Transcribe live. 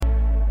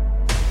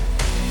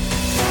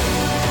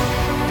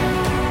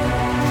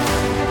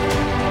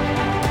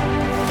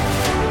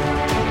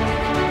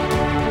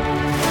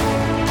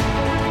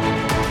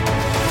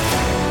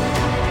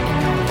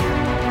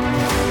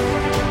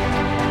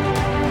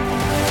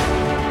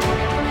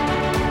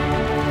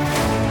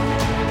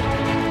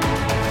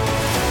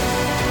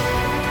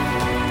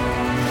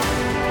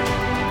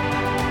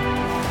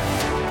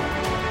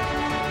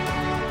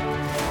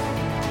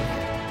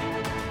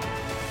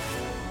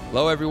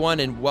Hello, everyone,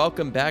 and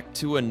welcome back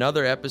to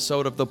another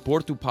episode of the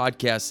Porto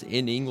podcast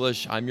in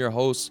English. I'm your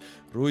host,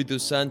 Rui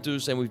dos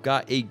Santos, and we've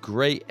got a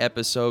great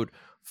episode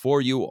for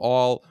you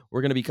all.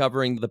 We're going to be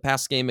covering the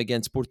past game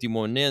against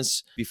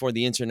Portimonense before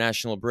the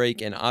international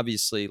break, and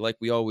obviously, like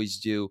we always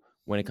do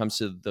when it comes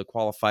to the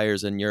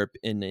qualifiers in Europe,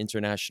 in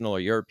international or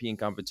European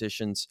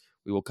competitions,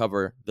 we will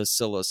cover the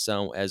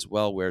Seleção as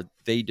well, where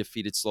they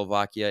defeated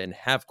Slovakia and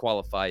have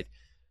qualified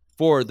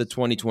for the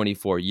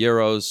 2024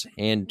 Euros.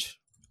 And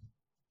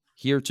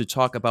here to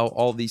talk about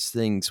all these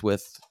things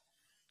with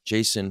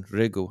Jason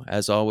Rui.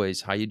 As always,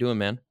 how you doing,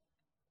 man?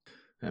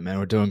 Yeah, man,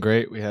 we're doing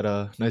great. We had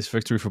a nice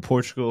victory for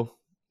Portugal.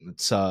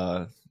 It's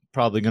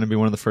probably going to be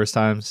one of the first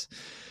times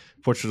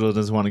Portugal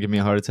doesn't want to give me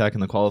a heart attack in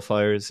the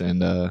qualifiers,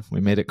 and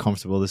we made it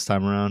comfortable this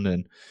time around.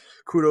 And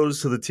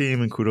kudos to the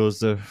team and kudos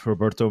to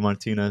Roberto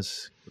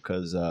Martinez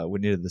because we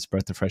needed this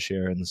breath of fresh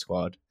air in the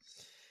squad.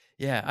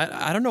 Yeah,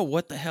 I don't know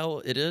what the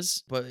hell it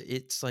is, but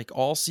it's like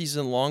all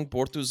season long,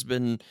 Porto's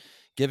been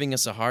giving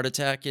us a heart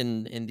attack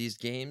in these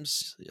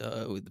games,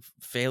 with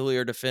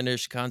failure to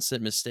finish,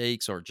 constant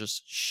mistakes, or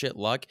just shit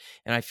luck.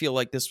 And I feel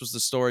like this was the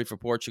story for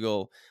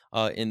Portugal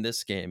in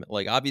this game.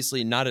 Like,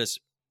 obviously not as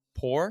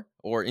poor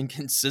or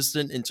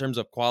inconsistent in terms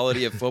of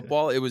quality of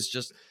football. It was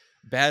just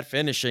bad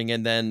finishing.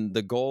 And then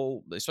the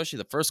goal, especially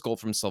the first goal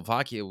from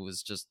Slovakia,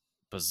 was just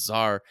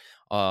bizarre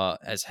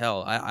as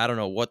hell. I don't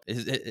know what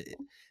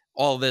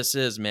all this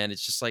is, man.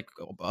 It's just like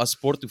us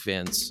Porto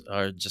fans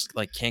are just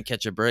like can't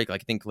catch a break.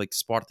 Like, I think like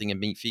Sporting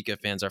and Benfica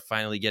fans are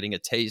finally getting a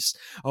taste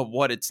of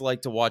what it's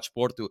like to watch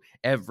Porto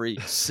every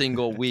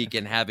single week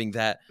and having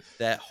that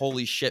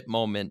holy shit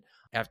moment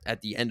at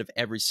the end of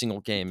every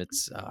single game.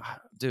 It's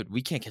dude,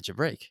 we can't catch a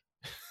break.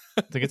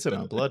 I think it's in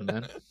our blood,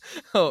 man.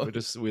 Oh.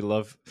 We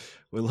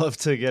love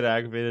to get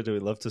aggravated. We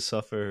love to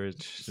suffer.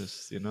 It's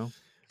just,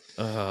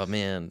 Oh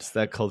man, it's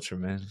that culture,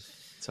 man.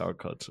 It's our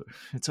culture.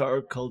 It's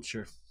our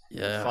culture.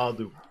 Yeah,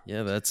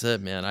 yeah, that's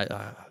it, man.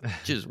 I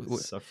just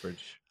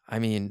suffrage. I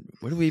mean,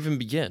 where do we even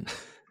begin?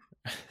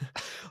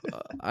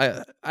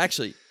 I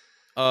actually,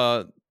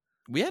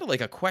 we had like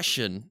a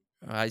question.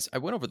 I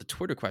went over the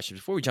Twitter question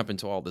before we jump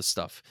into all this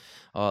stuff,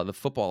 the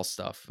football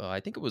stuff. I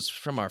think it was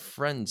from our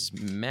friends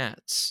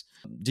Matt.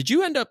 Did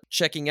you end up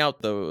checking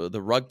out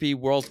the Rugby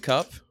World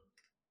Cup?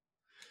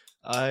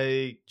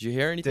 Did you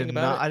hear anything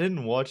about it? I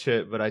didn't watch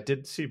it, but I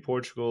did see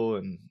Portugal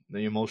and the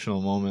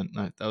emotional moment.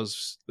 It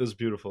was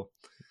beautiful.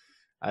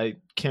 I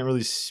can't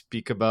really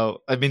speak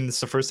about. I mean,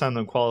 it's the first time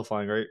I'm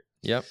qualifying, right?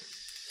 Yep.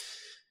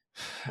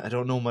 I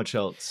don't know much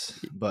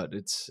else, but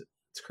it's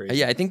crazy.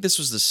 Yeah, I think this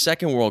was the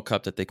second World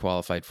Cup that they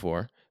qualified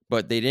for,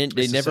 but they didn't.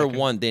 They never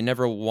won. They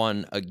never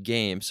won a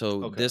game.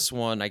 So This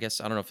one, I guess,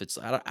 I don't know if it's.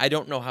 I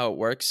don't know how it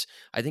works.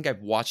 I think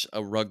I've watched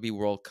a Rugby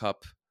World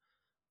Cup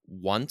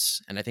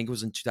once, and I think it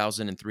was in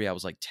 2003. I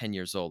was like 10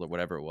 years old or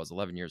whatever it was,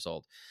 11 years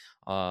old,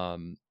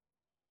 and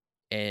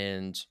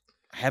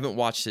I haven't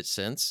watched it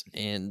since.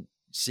 And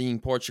seeing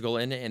Portugal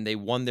in it, and they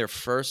won their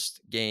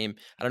first game.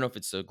 I don't know if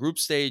it's the group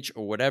stage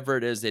or whatever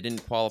it is. They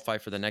didn't qualify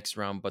for the next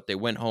round, but they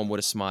went home with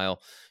a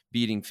smile,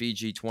 beating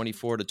Fiji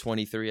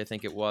 24-23, I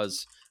think it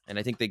was. And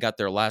I think they got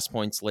their last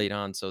points late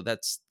on. So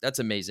that's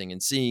amazing.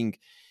 And seeing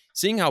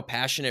how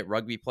passionate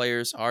rugby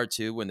players are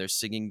too when they're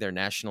singing their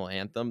national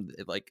anthem,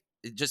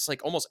 just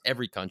like almost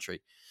every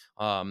country.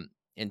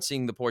 And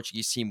seeing the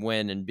Portuguese team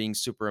win and being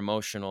super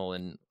emotional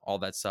and all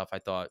that stuff, I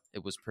thought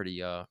it was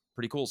pretty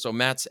cool. So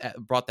Matt's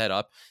brought that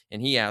up,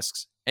 and he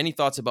asks, any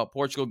thoughts about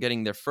Portugal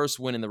getting their first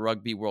win in the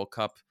Rugby World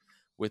Cup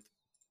with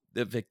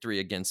the victory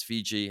against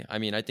Fiji? I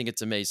mean, I think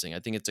it's amazing. I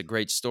think it's a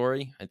great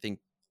story. I think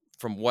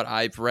from what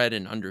I've read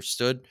and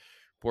understood,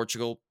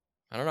 Portugal,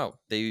 I don't know,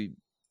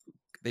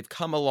 they've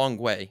come a long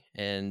way,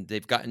 and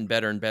they've gotten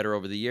better and better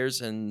over the years,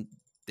 and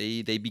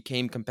they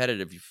became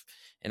competitive.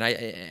 And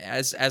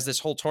as this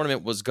whole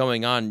tournament was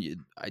going on,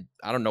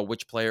 I don't know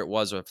which player it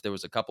was, or if there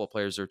was a couple of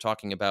players who were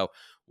talking about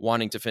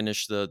wanting to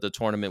finish the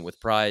tournament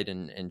with pride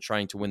and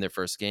trying to win their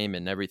first game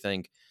and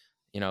everything.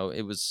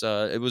 It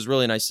was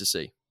really nice to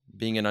see,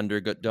 being an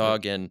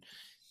underdog and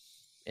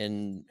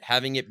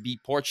having it beat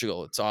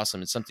Portugal. It's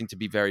awesome. It's something to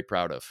be very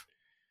proud of.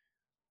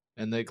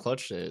 And they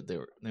clutched it.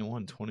 They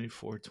won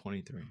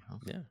 24-23. Huh?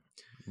 Yeah,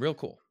 real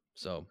cool.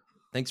 So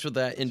thanks for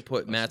that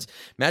input, Matt.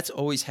 Matt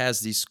always has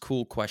these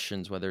cool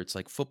questions, whether it's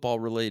like football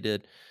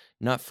related,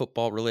 not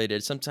football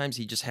related. Sometimes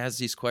he just has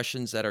these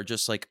questions that are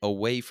just like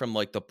away from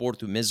like the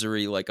Porto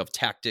misery, like of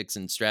tactics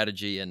and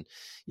strategy and,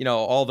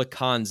 all the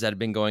cons that have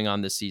been going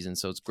on this season.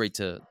 So it's great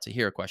to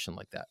hear a question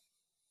like that.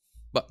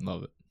 But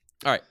love it.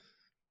 All right,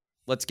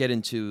 let's get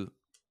into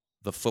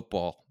the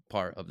football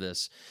part of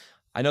this.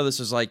 I know this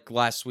was like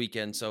last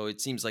weekend, so it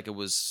seems like it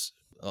was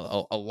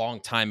a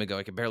long time ago.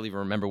 I can barely even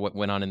remember what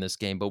went on in this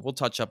game, but we'll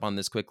touch up on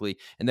this quickly,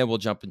 and then we'll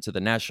jump into the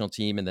national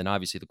team, and then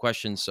obviously the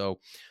questions. So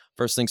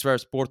first things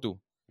first,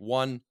 Porto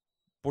 1,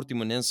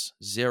 Portimonense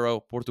 0.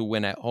 Porto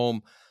win at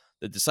home.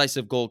 The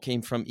decisive goal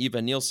came from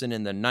Ivan Nilsson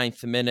in the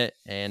 9th minute,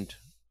 and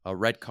a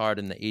red card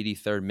in the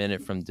 83rd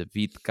minute from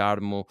David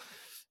Carmo.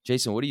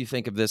 Jason, what do you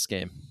think of this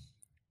game?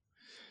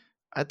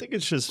 I think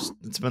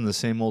it's been the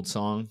same old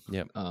song.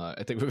 Yep.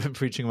 I think we've been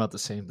preaching about the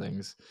same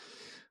things.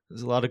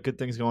 There's a lot of good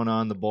things going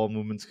on. The ball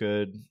movement's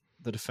good.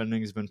 The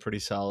defending has been pretty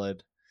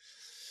solid.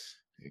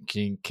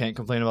 Can't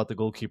complain about the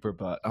goalkeeper,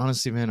 but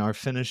honestly, man, our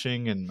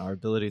finishing and our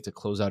ability to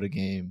close out a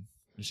game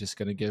is just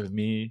going to give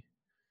me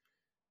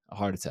a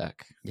heart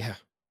attack. Yeah.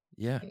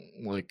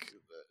 Like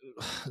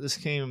this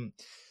game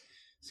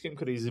could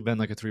have easily been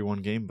like a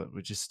 3-1 game, but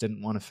we just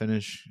didn't want to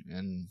finish.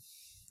 And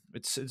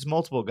it's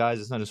multiple guys.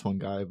 It's not just one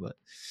guy, but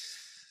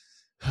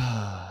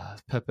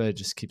Pepe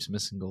just keeps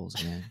missing goals,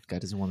 man. Guy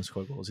doesn't want to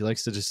score goals. He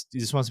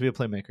just wants to be a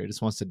playmaker. He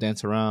just wants to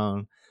dance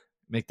around,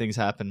 make things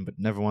happen, but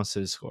never wants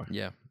to score.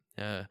 Yeah.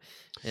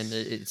 And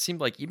it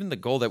seemed like even the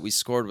goal that we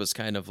scored was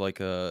kind of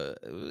like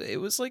it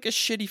was like a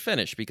shitty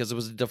finish because it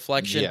was a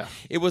deflection. Yeah.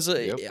 It was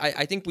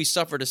I think we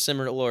suffered a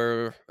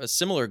similar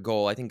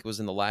goal. I think it was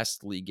in the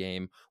last league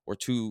game or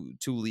two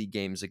league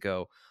games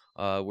ago,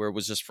 where it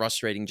was just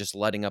frustrating just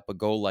letting up a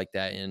goal like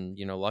that. And,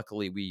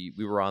 luckily we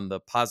were on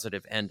the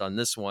positive end on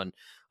this one.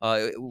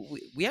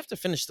 We have to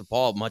finish the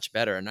ball much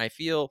better. And I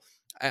feel,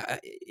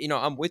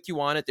 I'm with you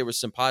on it. There was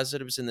some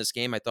positives in this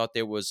game. I thought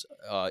there was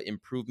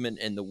improvement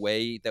in the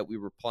way that we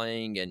were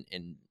playing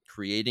and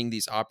creating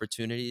these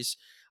opportunities.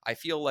 I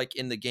feel like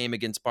in the game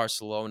against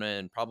Barcelona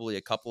and probably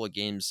a couple of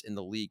games in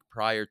the league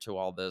prior to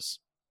all this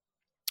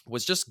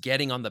was just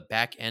getting on the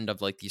back end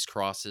of like these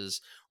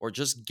crosses or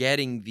just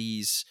getting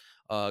these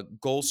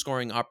goal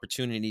scoring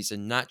opportunities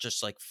and not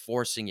just like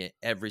forcing it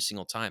every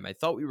single time. I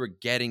thought we were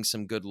getting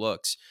some good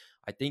looks.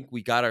 I think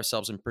we got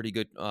ourselves in pretty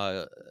good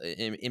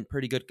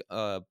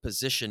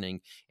positioning,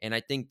 and I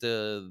think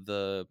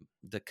the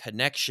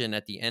connection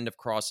at the end of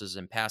crosses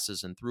and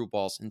passes and through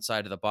balls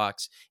inside of the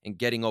box and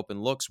getting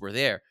open looks were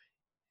there.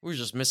 We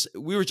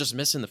were just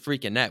missing the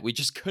freaking net. We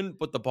just couldn't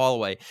put the ball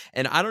away,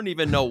 and I don't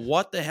even know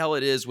what the hell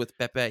it is with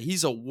Pepe.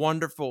 He's a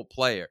wonderful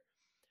player.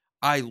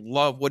 I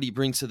love what he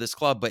brings to this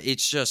club, but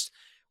it's just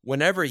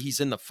whenever he's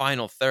in the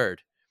final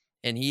third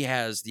and he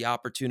has the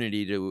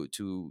opportunity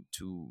to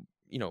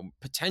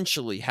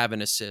potentially have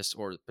an assist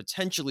or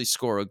potentially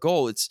score a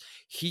goal,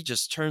 he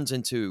just turns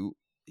into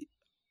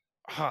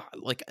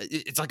like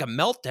it's like a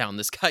meltdown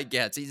this guy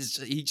gets.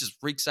 He just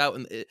freaks out,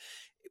 and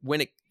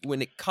when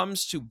it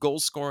comes to goal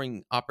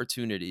scoring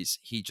opportunities,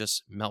 he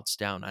just melts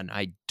down, and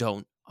I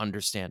don't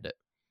understand it.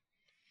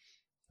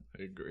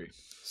 I agree.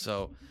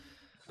 So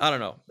I don't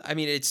know. I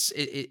mean,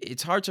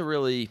 it's hard to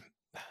really,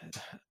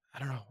 I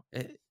don't know.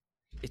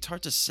 It's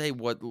hard to say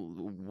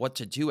what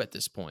to do at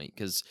this point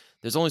because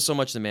there's only so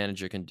much the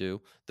manager can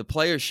do. The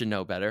players should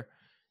know better.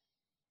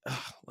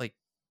 Like,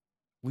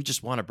 we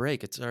just want a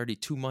break. It's already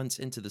 2 months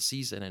into the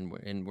season,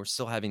 and we're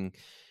still having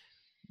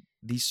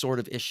these sort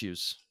of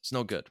issues. It's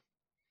no good.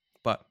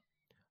 But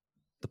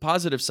the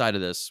positive side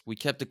of this, we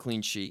kept a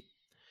clean sheet,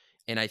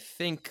 and I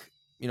think,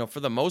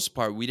 for the most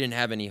part, we didn't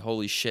have any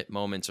holy shit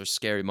moments or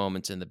scary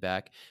moments in the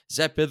back.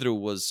 Zé Pedro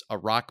was a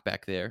rock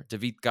back there.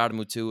 David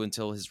Garmu too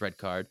until his red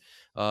card.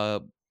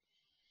 What'd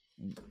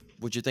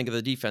you think of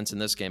the defense in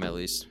this game, at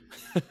least?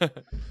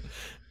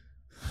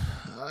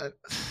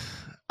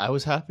 I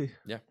was happy.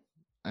 Yeah.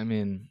 I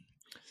mean,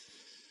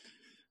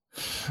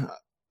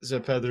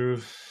 Zé Pedro,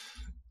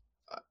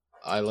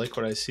 I like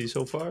what I see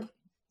so far.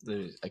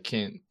 I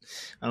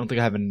don't think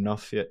I have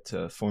enough yet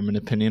to form an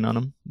opinion on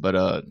him, but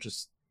I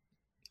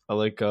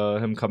like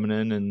him coming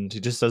in, and he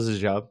just does his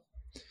job.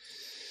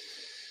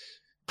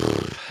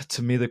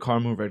 To me, the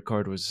Carmo red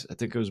card I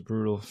think it was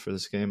brutal for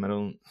this game. I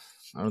don't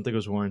think it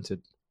was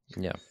warranted.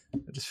 Yeah.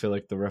 I just feel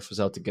like the ref was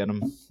out to get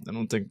him. I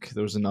don't think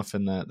there was enough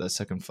in that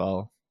second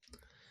foul.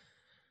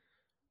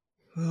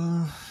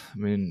 I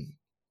mean,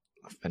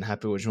 I've been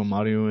happy with João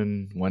Mario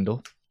and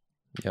Wendell.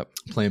 Yep.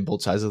 Playing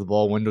both sides of the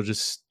ball. Wendell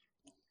just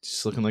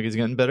looking like he's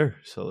getting better.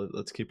 So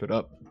let's keep it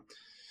up.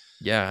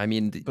 Yeah, I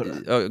mean,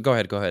 go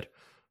ahead.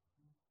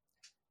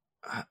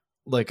 I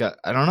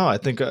don't know. I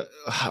think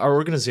our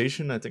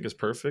organization, I think, is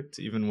perfect.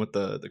 Even with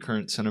the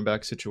current center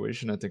back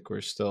situation, I think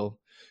we're still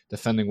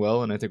defending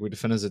well, and I think we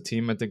defend as a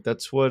team. I think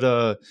that's what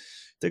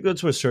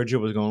Sergio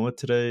was going with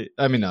today.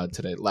 I mean, not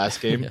today. Last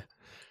game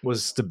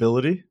was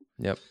stability.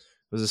 Yep.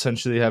 It was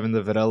essentially having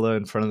the Varela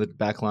in front of the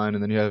back line,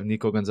 and then you have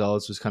Nico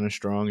Gonzalez, who's kind of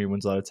strong. He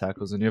wins a lot of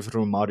tackles, and you have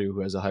Romario,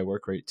 who has a high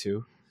work rate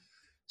too.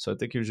 So I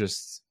think he was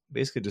just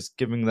basically just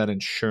giving that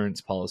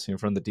insurance policy in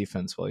front of the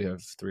defense while you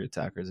have 3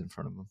 attackers in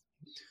front of them.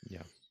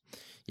 Yeah.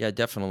 Yeah,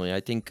 definitely. I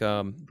think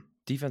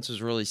defense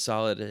was really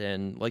solid,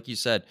 and like you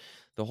said,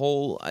 the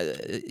whole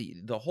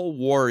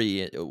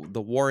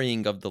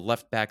worrying of the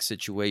left back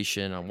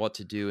situation on what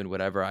to do and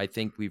whatever. I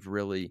think we've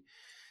really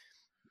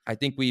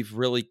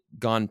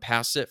gone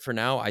past it for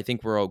now. I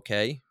think we're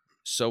okay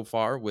so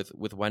far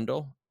with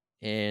Wendell,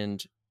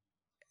 and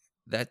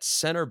that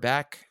center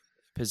back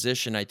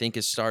position, I think,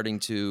 is starting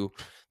to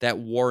that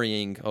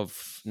worrying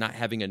of not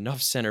having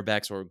enough center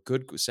backs or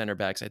good center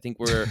backs. I think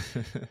we're,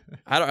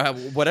 I don't know,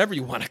 whatever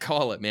you want to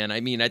call it, man. I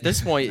mean, at this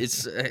point,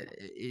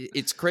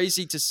 it's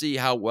crazy to see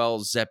how well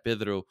Zé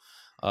Pedro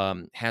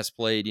has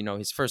played.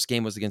 His first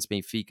game was against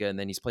Benfica, and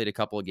then he's played a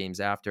couple of games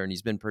after, and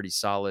he's been pretty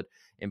solid.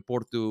 And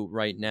Porto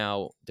right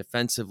now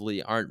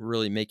defensively aren't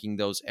really making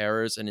those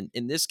errors. And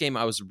in this game,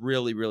 I was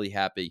really, really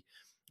happy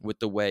with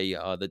the way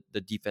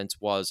the defense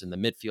was in the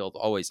midfield.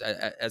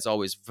 As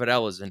always,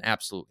 Varela is an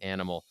absolute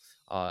animal.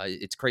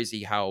 It's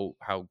crazy how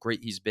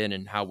great he's been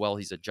and how well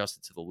he's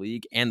adjusted to the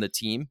league and the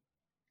team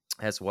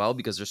as well,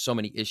 because there's so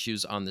many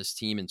issues on this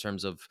team in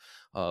terms of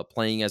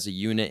playing as a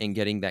unit and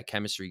getting that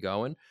chemistry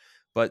going.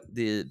 But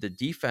the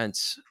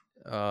defense,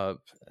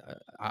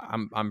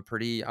 I'm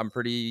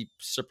pretty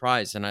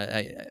surprised, and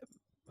I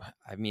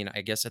mean,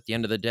 I guess at the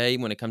end of the day,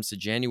 when it comes to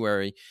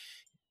January,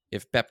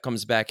 if Pep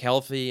comes back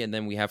healthy, and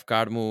then we have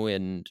Carmo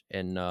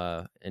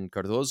and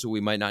Cardozo, we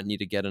might not need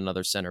to get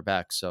another center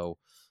back. So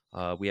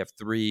we have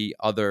 3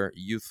 other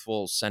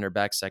youthful center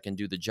backs that can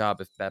do the job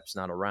if Pep's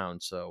not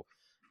around. So,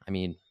 I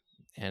mean,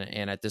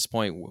 and at this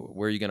point,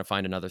 where are you going to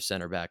find another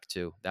center back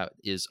too that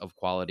is of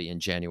quality in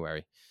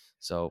January?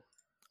 So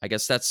I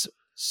guess that's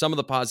some of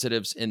the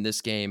positives in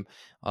this game.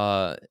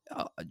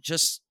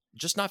 Just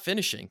not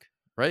finishing,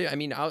 right? I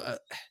mean,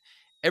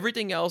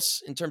 everything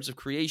else in terms of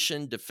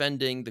creation,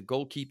 defending, the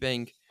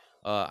goalkeeping,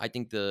 I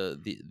think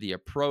the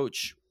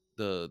approach,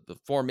 the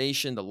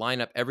formation, the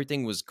lineup,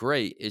 everything was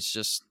great. It's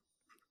just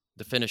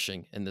the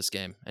finishing in this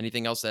game.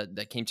 Anything else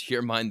that came to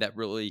your mind that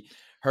really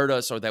hurt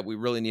us or that we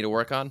really need to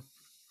work on?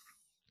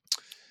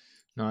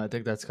 No, I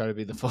think that's got to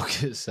be the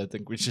focus. I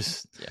think we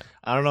just,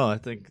 I don't know. I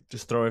think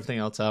just throw everything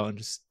else out and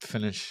just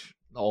finish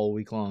all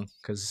week long,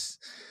 because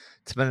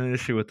it's been an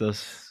issue with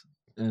us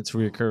and it's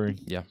reoccurring.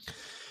 Yeah.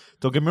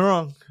 Don't get me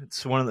wrong.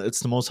 It's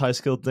the most high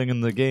skilled thing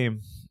in the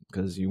game,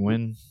 because you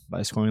win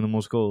by scoring the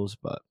most goals,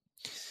 but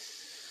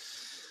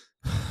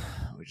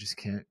we just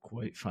can't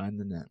quite find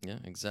the net. Yeah,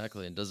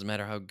 exactly. It doesn't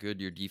matter how good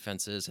your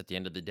defense is. At the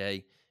end of the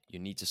day, you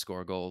need to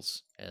score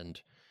goals,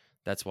 and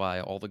that's why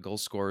all the goal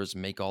scorers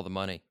make all the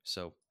money.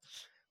 So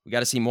we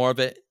got to see more of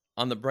it.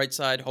 On the bright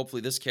side,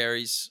 hopefully this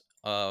carries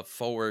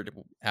forward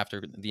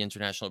after the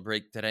international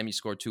break. Taremi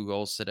scored 2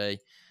 goals today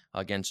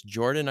against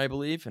Jordan, I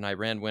believe, and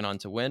Iran went on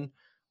to win.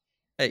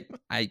 Hey,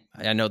 I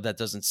know that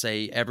doesn't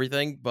say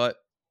everything, but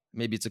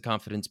maybe it's a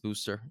confidence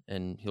booster,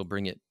 and he'll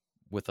bring it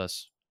with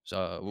us.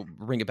 So we'll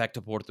bring it back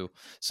to Porto.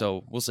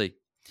 So we'll see.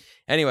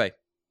 Anyway,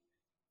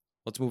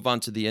 let's move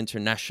on to the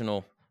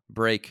international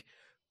break.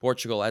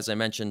 Portugal, as I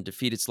mentioned,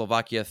 defeated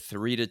Slovakia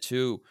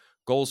 3-2.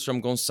 Goals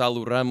from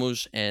Gonçalo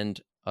Ramos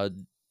and a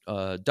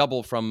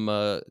double from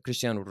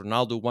Cristiano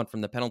Ronaldo, one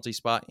from the penalty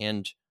spot,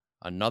 and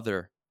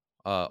another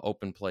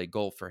open play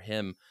goal for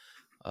him.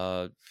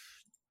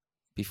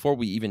 Before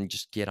we even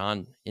just get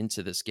on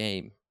into this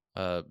game,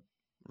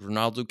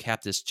 Ronaldo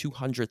capped his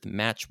 200th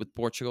match with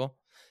Portugal,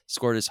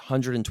 scored his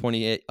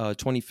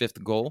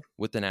 125th goal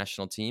with the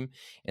national team,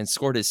 and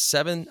scored his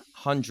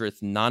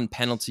 700th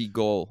non-penalty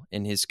goal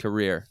in his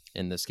career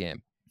in this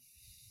game.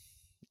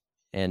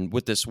 And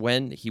with this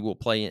win, he will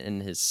play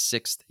in his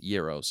 6th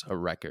Euros, a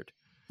record.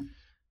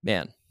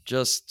 Man,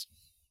 just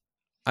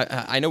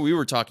I know we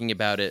were talking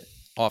about it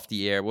off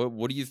the air.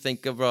 What do you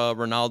think of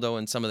Ronaldo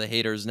and some of the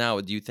haters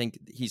now? Do you think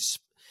he's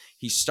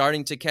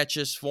starting to catch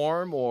his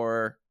form,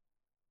 or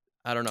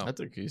I don't know? I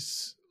think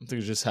he's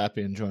just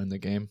happy enjoying the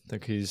game. I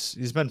think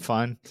he's been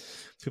fine.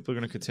 People are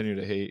going to continue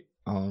to hate.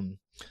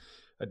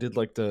 I did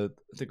like I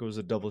think it was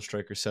a double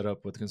striker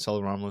setup with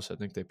Gonçalo Ramos. I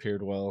think they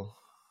paired well.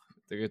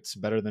 I think it's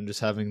better than just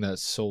having that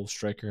sole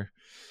striker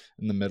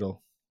in the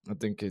middle. I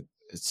think it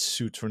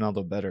suits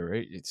Ronaldo better,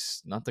 right?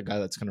 It's not the guy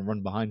that's going to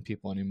run behind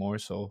people anymore,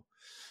 so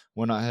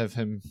why not have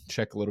him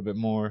check a little bit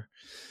more?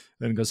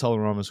 And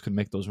Gonçalo Ramos could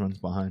make those runs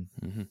behind.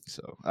 Mm-hmm.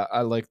 So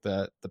I like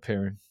the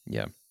pairing.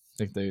 Yeah. I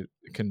think they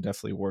can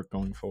definitely work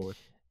going forward.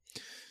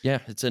 Yeah,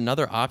 it's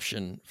another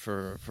option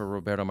for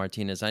Roberto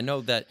Martinez. I know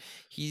that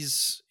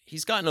he's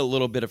gotten a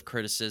little bit of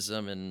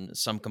criticism and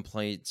some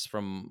complaints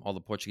from all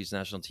the Portuguese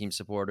national team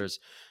supporters.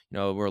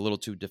 We're a little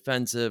too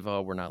defensive.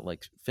 We're not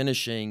like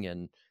finishing,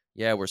 and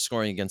we're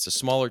scoring against the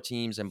smaller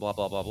teams and blah,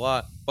 blah, blah,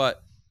 blah.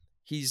 But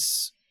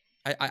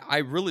I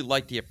really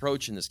like the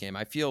approach in this game.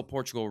 I feel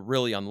Portugal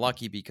really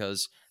unlucky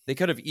because they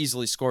could have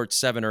easily scored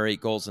 7 or 8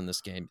 goals in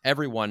this game.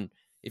 Everyone,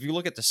 if you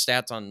look at the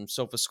stats on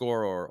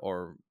SofaScore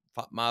or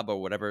FotMob or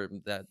whatever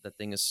that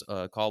thing is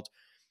called,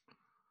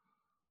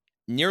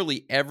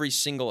 nearly every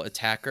single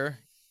attacker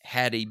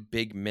had a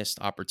big missed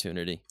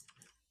opportunity.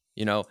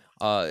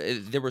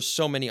 There were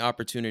so many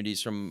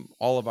opportunities from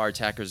all of our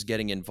attackers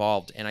getting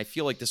involved, and I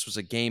feel like this was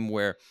a game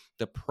where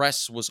the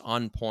press was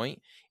on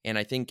point, and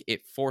I think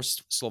it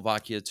forced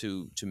Slovakia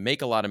to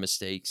make a lot of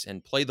mistakes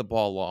and play the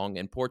ball long,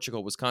 and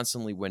Portugal was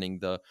constantly winning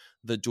the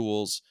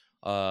duels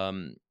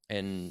and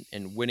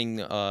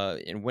winning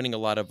a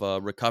lot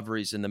of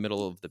recoveries in the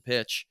middle of the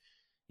pitch.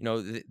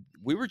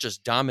 We were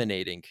just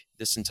dominating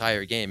this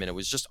entire game, and it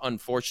was just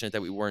unfortunate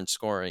that we weren't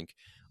scoring.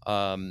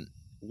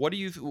 What do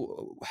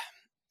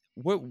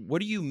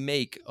you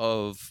make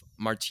of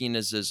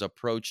Martinez's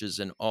approaches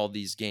in all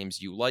these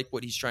games? You like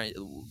what he's trying,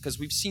 because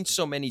we've seen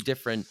so many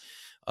different,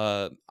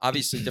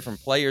 obviously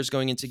different players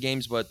going into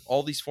games, but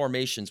all these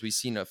formations, we've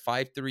seen a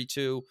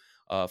 5-3-2,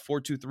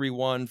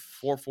 4-2-3-1,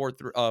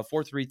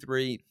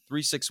 4-3-3,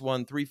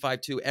 3-6-1,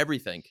 3-5-2,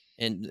 everything,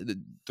 and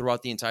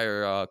throughout the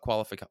entire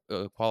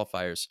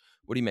qualifiers.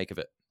 What do you make of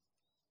it?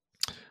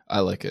 I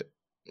like it.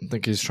 I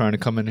think he's trying to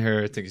come in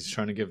here. I think he's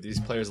trying to give these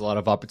players a lot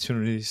of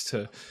opportunities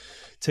to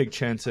take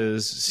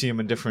chances, see them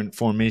in different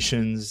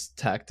formations,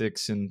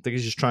 tactics, and I think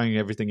he's just trying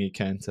everything he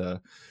can to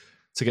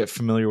get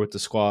familiar with the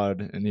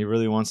squad. And he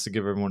really wants to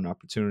give everyone an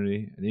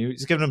opportunity. And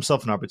he's giving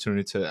himself an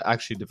opportunity to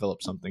actually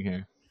develop something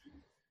here.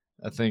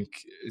 I think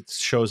it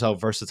shows how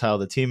versatile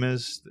the team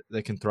is.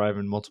 They can thrive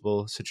in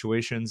multiple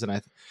situations.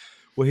 And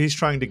what he's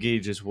trying to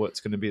gauge is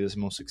what's going to be the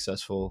most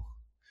successful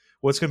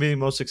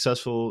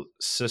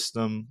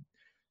system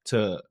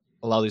to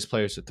allow these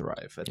players to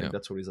thrive. I think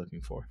that's what he's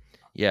looking for.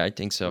 Yeah, I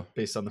think so.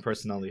 Based on the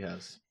personnel he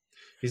has.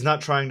 He's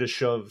not trying to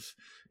shove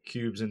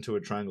cubes into a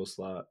triangle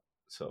slot.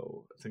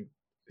 So I think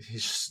he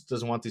just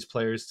doesn't want these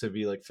players to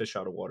be like fish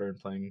out of water and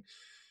playing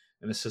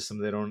in a system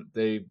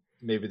they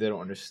maybe they don't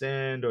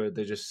understand, or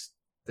they just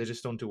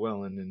don't do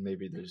well in, and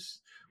maybe there's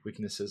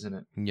weaknesses in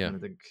it. Yeah. And I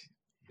think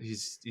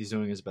he's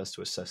doing his best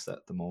to assess that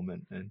at the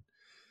moment, and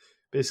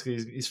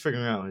basically he's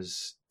figuring out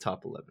his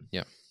top 11.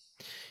 Yeah.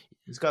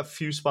 He's got a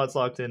few spots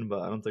locked in,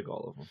 but I don't think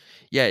all of them.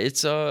 Yeah,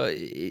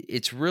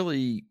 it's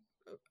really,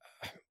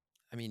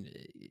 I mean,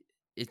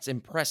 it's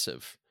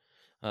impressive.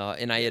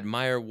 And I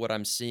admire what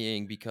I'm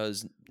seeing,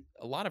 because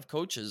a lot of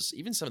coaches,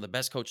 even some of the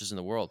best coaches in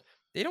the world,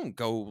 they don't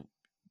go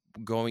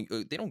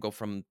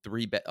from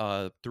three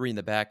in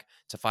the back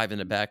to 5 in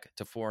the back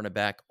to 4 in the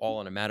back, all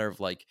in a matter of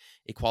like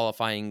a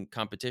qualifying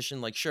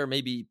competition. Like, sure,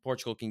 maybe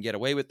Portugal can get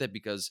away with it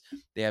because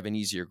they have an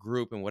easier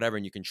group and whatever,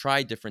 and you can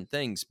try different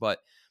things. But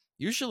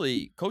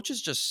usually coaches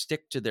just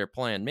stick to their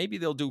plan. Maybe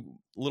they'll do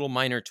little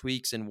minor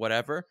tweaks and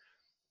whatever,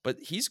 but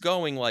he's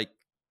going like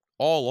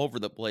all over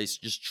the place,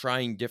 just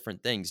trying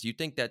different things. Do you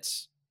think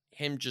that's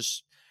him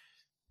just,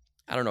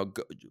 I don't know,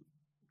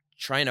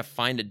 trying to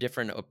find a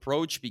different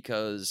approach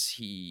because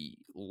he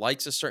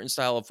likes a certain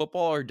style of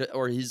football,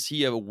 or is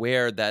he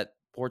aware that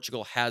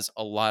Portugal has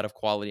a lot of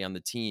quality on the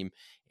team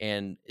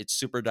and it's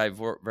super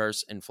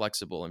diverse and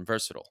flexible and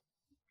versatile?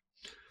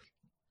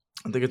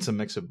 I think it's a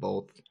mix of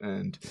both,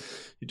 and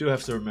you do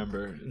have to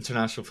remember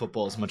international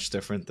football is much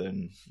different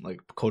than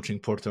like coaching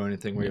Porto or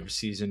anything, where you have a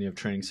season, you have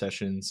training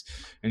sessions,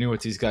 and you're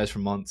with these guys for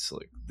months.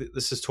 Like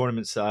this is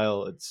tournament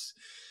style. It's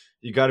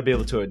you got to be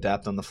able to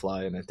adapt on the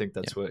fly, and I think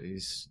that's what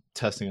he's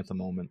testing at the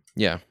moment.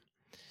 Yeah.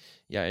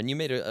 Yeah, and you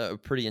made a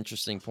pretty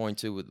interesting point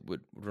too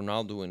with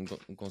Ronaldo and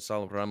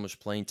Gonzalo Ramos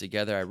playing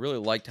together. I really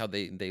liked how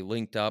they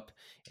linked up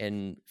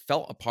and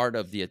felt a part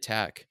of the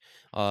attack.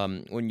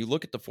 When you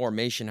look at the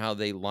formation, how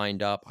they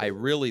lined up, I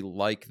really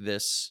like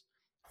this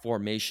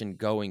formation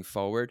going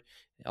forward.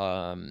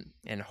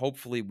 And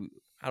hopefully,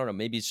 I don't know,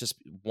 maybe it's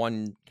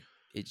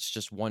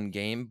just one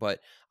game,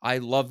 but I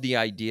love the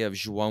idea of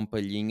João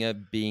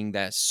Palhinha being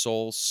that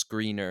sole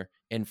screener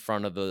in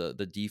front of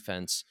the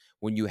defense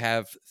when you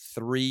have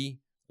 3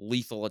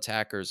 lethal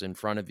attackers in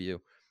front of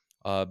you.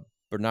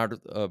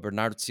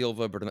 Bernardo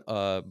Silva,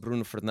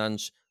 Bruno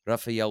Fernandes,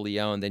 Rafael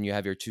Leão, and then you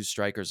have your 2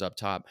 strikers up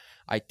top.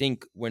 I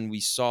think when we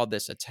saw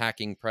this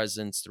attacking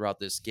presence throughout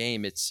this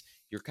game,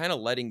 you're kind of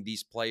letting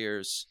these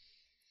players,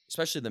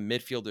 especially the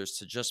midfielders,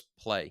 to just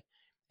play.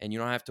 And you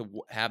don't have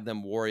to have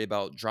them worry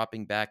about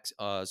dropping back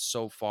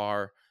so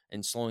far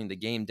and slowing the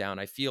game down.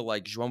 I feel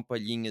like João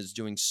Palhinha is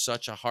doing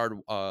such a hard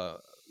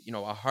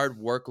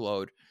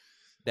workload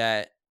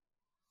that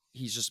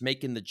he's just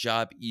making the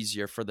job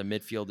easier for the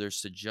midfielders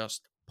to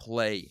just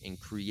play and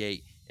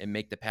create and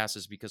make the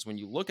passes. Because when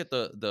you look at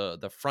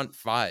the front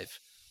 5,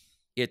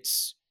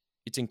 it's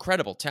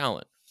incredible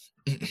talent.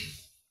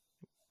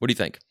 What do you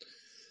think?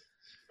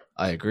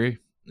 I agree,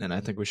 and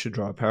I think we should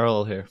draw a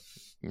parallel here.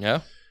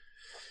 Yeah.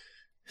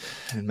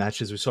 In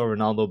matches, we saw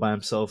Ronaldo by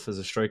himself as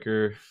a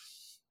striker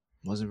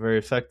wasn't very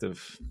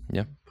effective.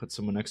 Yeah. Put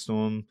someone next to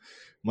him,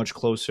 much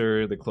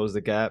closer. They close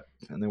the gap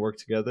and they work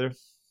together.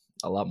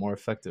 A lot more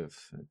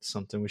effective. It's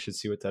something we should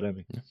see with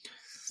Taremi. Yeah.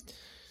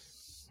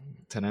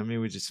 Taremi,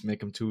 we just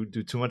make him do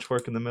too much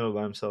work in the middle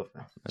by himself.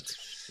 Man.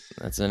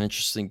 That's an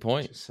interesting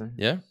point. Just saying.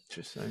 Yeah.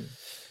 Just saying.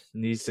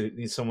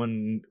 Needs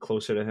someone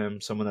closer to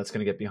him, someone that's going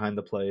to get behind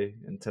the play,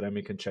 and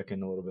Taremi can check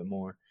in a little bit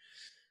more.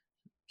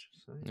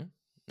 Just saying.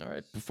 Yeah. All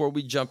right. Before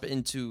we jump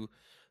into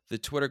the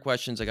Twitter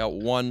questions, I got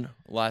one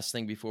last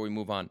thing before we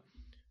move on.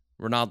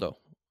 Ronaldo.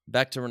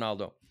 Back to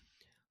Ronaldo.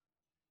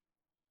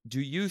 Do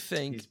you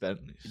think he's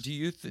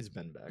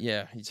been back?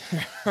 Yeah.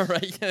 All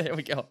right. There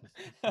we go.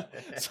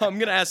 So I'm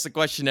gonna ask the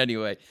question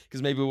anyway,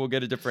 because maybe we'll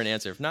get a different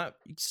answer. If not,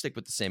 you can stick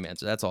with the same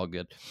answer. That's all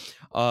good.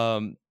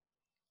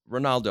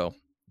 Ronaldo,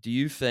 do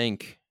you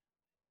think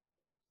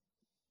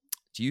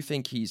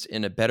he's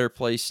in a better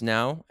place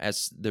now,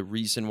 as the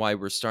reason why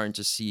we're starting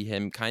to see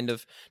him kind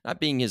of not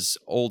being his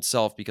old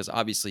self, because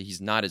obviously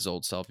he's not his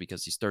old self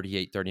because he's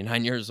 38,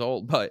 39 years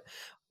old, but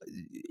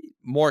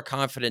more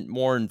confident,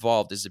 more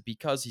involved? Is it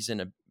because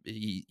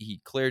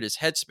he cleared his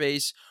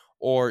headspace,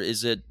 or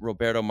is it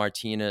Roberto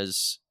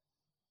Martinez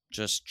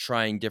just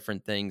trying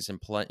different things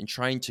and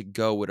trying to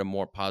go with a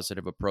more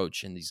positive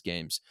approach in these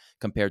games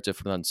compared to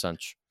Fernando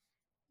Santos?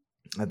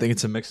 I think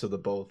it's a mix of the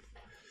both.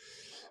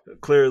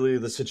 Clearly,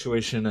 the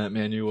situation at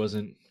Manu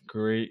wasn't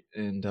great,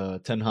 and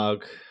Ten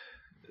Hag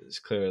is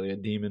clearly a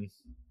demon,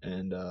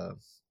 and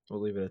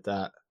we'll leave it at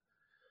that.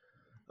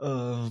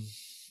 Um,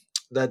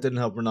 that didn't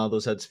help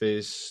Ronaldo's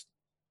headspace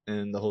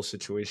and the whole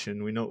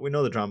situation. We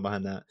know the drama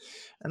behind that,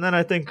 and then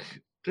I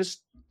think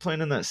just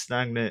playing in that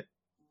stagnant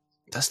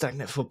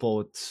football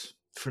with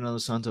Fernando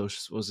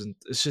Santos wasn't.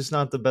 It's just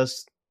not the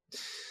best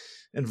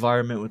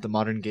environment with the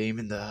modern game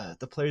and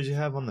the players you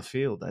have on the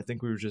field. I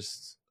think we were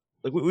just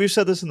like we've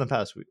said this in the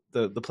past.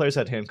 The players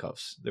had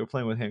handcuffs. They were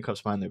playing with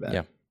handcuffs behind their back.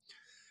 Yeah,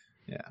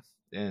 yeah,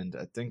 and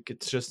I think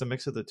it's just a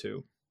mix of the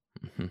two.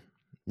 Mm-hmm.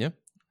 Yeah.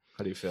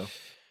 How do you feel?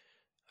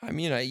 I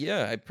mean,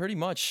 I pretty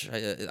much.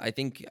 I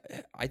think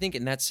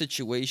in that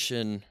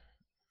situation,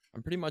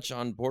 I'm pretty much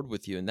on board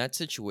with you. In that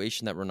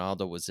situation that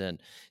Ronaldo was in,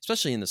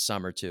 especially in the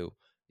summer too.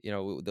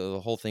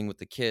 The whole thing with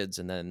the kids,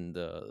 and then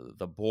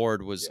the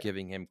board was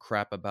giving him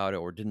crap about it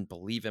or didn't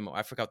believe him.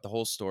 I forgot the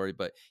whole story,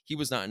 but he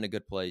was not in a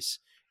good place,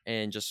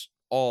 and just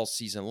all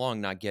season long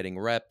not getting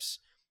reps,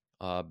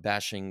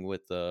 bashing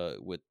with the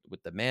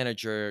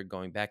manager,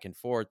 going back and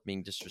forth,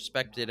 being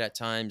disrespected at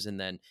times, and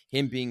then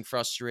him being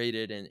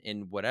frustrated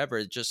and whatever.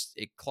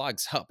 It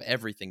clogs up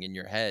everything in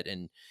your head,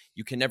 and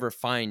you can never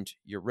find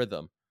your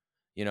rhythm.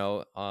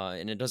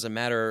 And it doesn't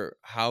matter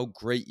how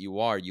great you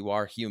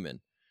are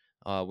human.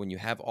 When you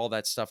have all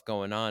that stuff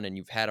going on and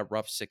you've had a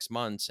rough 6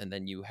 months, and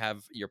then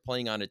you're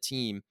playing on a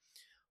team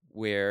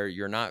where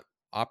you're not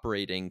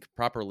operating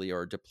properly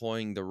or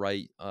deploying the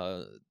right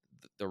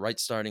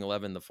starting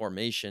 11, the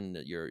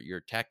formation, your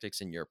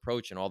tactics and your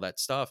approach and all that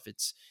stuff,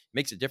 it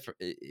makes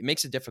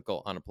it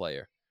difficult on a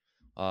player.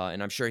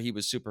 And I'm sure he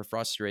was super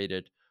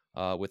frustrated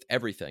with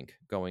everything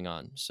going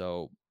on.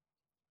 So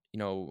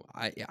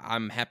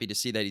I'm happy to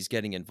see that he's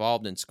getting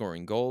involved in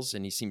scoring goals,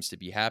 and he seems to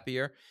be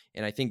happier.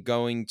 And I think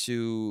going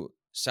to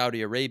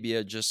Saudi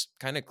Arabia just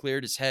kind of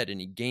cleared his head,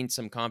 and he gained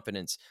some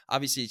confidence.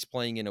 Obviously, he's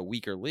playing in a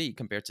weaker league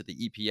compared to the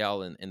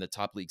EPL and the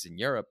top leagues in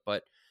Europe,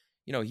 but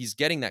he's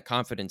getting that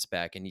confidence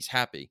back, and he's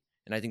happy.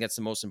 And I think that's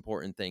the most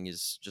important thing,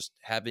 is just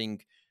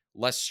having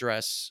less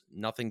stress,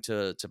 nothing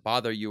to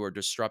bother you or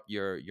disrupt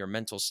your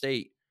mental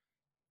state.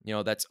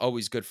 That's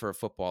always good for a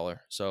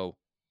footballer. So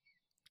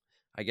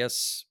I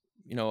guess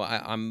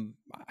I'm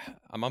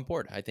on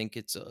board. I think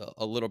it's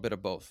a little bit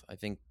of both. I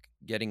think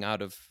getting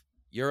out of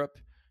Europe,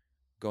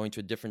 going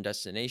to a different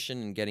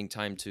destination, and getting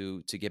time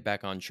to get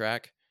back on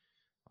track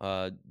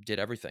did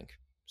everything.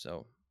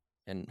 So,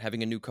 and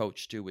having a new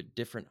coach too with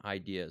different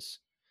ideas,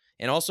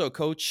 and also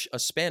a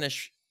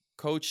Spanish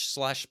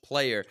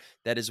coach/player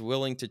that is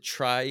willing to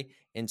try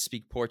and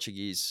speak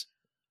Portuguese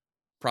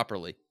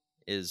properly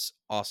is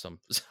awesome.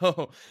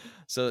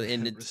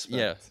 And it's,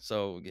 yeah. Respect.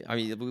 So I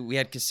mean, we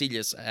had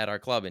Casillas at our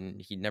club,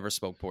 and he never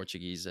spoke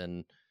Portuguese.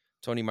 And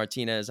Tony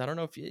Martinez, I don't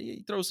know if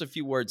he throws a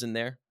few words in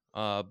there,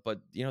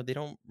 but they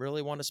don't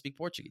really want to speak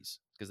Portuguese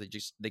because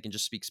they can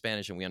just speak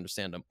Spanish and we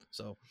understand them.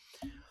 So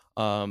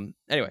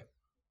anyway,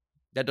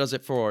 that does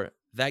it for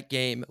that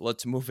game.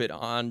 Let's move it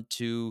on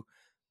to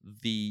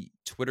the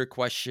Twitter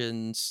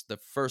questions. The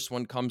first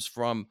one comes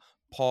from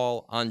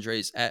Paul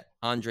Andres at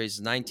Andres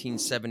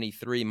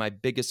 1973. My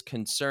biggest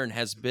concern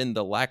has been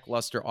the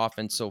lackluster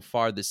offense so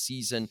far this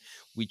season.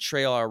 We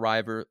trail our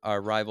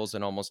rivals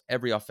in almost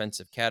every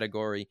offensive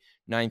category: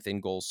 ninth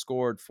in goals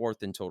scored,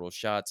 fourth in total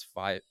shots,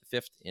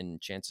 fifth in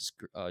chances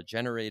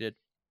generated.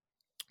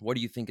 What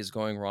do you think is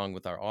going wrong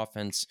with our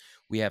offense?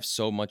 We have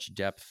so much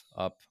depth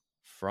up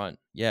front.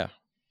 Yeah,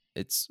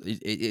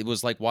 it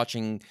was like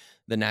watching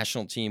the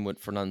national team with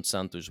Fernando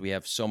Santos. We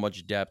have so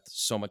much depth,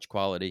 so much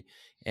quality,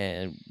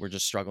 and we're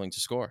just struggling to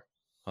score.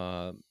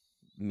 Uh,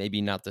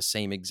 Maybe not the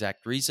same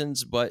exact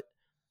reasons, but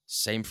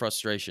same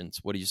frustrations.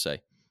 What do you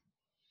say?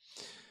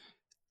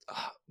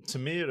 To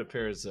me, it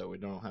appears that we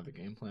don't have a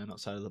game plan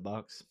outside of the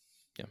box.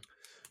 Yeah.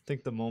 I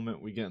think the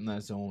moment we get in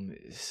that zone,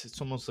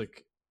 it's almost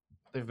like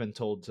they've been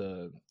told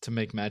to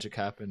make magic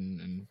happen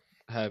and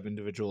have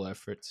individual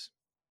efforts.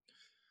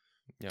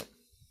 Yeah.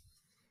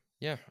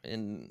 Yeah,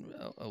 and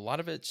a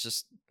lot of it's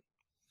just,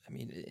 I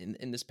mean,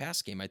 in this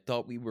past game, I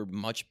thought we were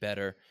much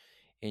better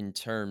in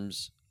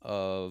terms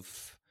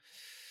of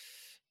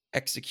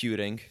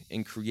executing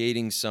and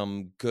creating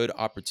some good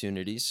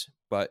opportunities,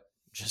 but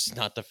just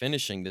not the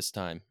finishing this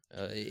time.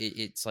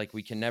 It's like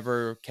we can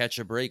never catch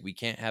a break. We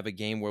can't have a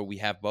game where we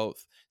have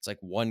both. It's like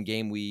one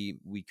game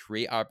we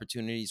create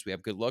opportunities, we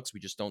have good looks, we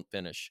just don't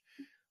finish.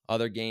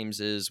 Other games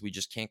is we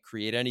just can't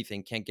create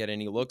anything, can't get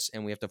any looks,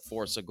 and we have to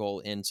force a goal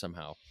in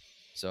somehow.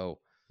 So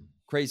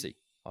crazy.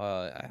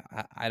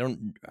 I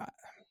don't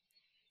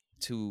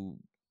to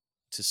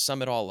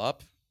sum it all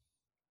up.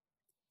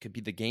 Could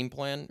be the game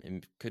plan,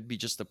 and could be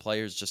just the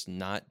players just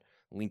not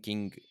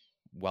linking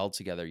well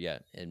together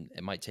yet, and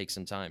it might take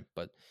some time,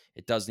 but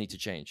it does need to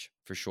change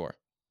for sure.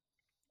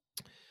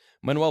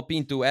 Manuel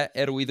Pinto at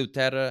Eruido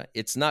Terra.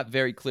 It's not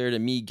very clear to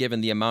me,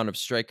 given the amount of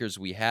strikers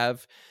we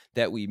have,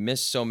 that we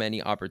miss so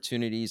many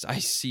opportunities. I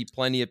see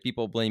plenty of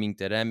people blaming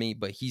Teremi,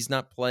 but he's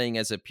not playing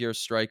as a pure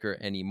striker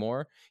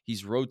anymore.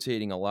 He's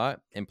rotating a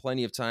lot, and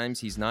plenty of times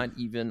he's not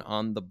even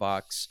on the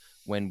box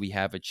when we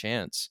have a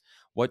chance.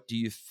 What do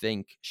you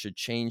think should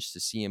change to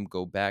see him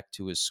go back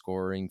to his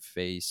scoring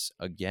face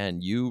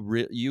again?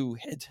 You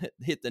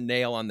hit the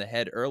nail on the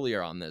head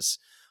earlier on this.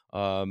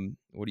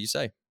 What do you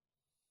say?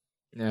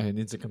 Yeah, he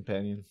needs a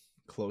companion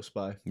close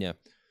by. Yeah.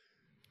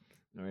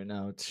 Right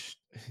now,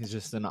 he's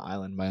just an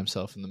island by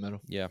himself in the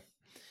middle. Yeah.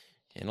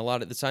 And a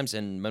lot of the times,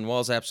 and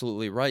Manuel's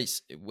absolutely right,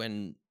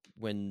 when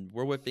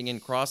we're whipping in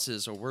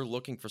crosses or we're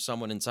looking for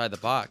someone inside the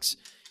box,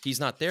 he's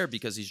not there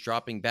because he's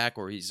dropping back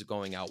or he's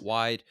going out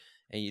wide.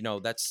 And, you know,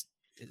 that's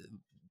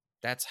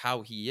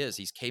how he is.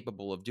 He's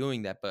capable of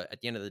doing that. But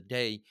at the end of the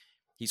day,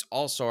 he's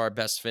also our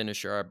best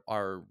finisher,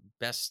 our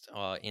best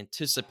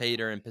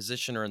anticipator and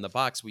positioner in the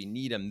box. We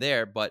need him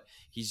there, but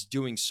he's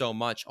doing so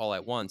much all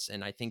at once.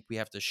 And I think we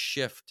have to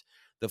shift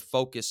the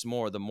focus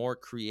more, the more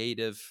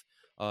creative,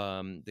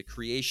 the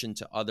creation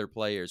to other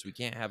players. We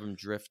can't have him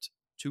drift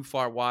too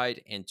far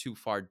wide and too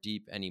far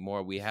deep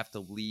anymore. We have to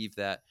leave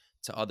that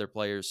to other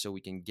players so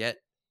we can get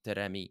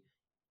Teremi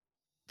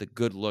the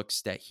good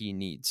looks that he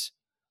needs.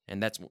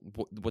 And that's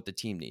what the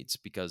team needs,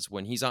 because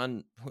when he's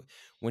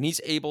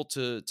able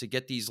to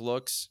get these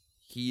looks,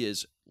 he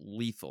is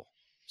lethal.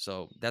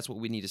 So that's what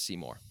we need to see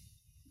more.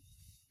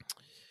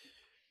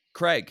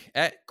 Craig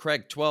at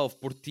Craig12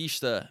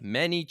 Portista,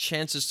 many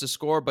chances to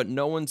score, but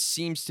no one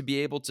seems to be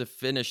able to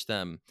finish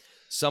them.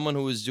 Someone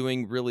who is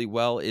doing really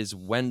well is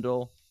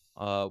Wendell,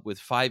 with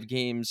 5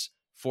 games,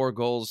 4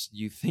 goals.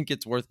 You think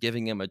it's worth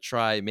giving him a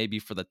try, maybe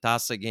for the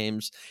Taça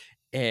games?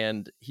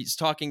 And he's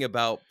talking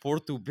about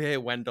Porto B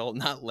Wendell,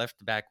 not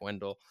left back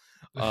Wendell.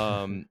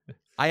 I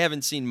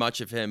haven't seen much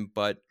of him,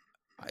 but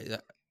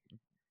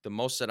the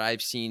most that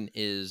I've seen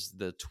is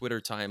the Twitter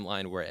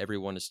timeline where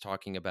everyone is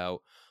talking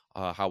about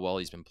how well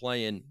he's been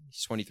playing.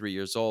 He's 23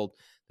 years old.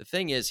 The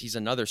thing is, he's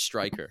another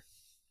striker.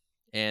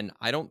 And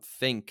I don't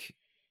think,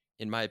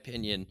 in my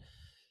opinion,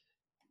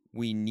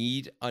 we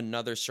need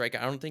another striker.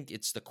 I don't think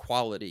it's the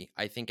quality.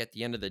 I think at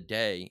the end of the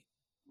day,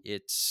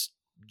 it's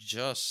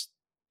just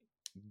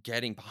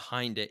getting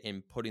behind it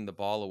and putting the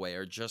ball away,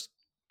 or just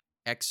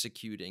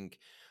executing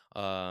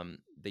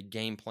the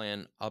game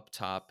plan up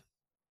top,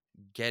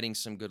 getting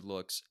some good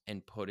looks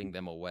and putting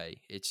them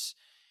away.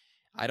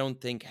 I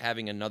don't think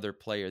having another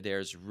player there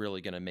is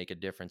really going to make a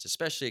difference,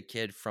 especially a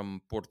kid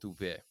from Porto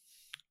B.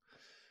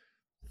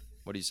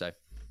 What do you say?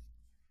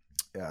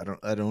 Yeah,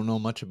 I don't know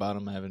much about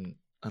him.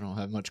 I don't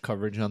have much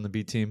coverage on the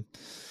B team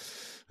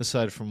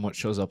aside from what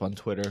shows up on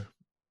Twitter,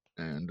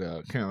 and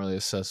can't really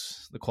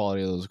assess the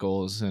quality of those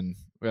goals. And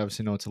we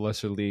obviously know it's a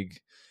lesser league.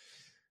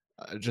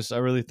 I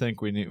really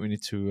think we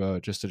need to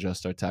just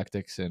adjust our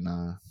tactics and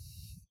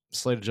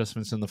slight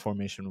adjustments in the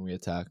formation when we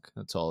attack.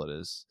 That's all it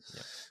is.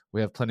 Yeah. We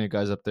have plenty of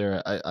guys up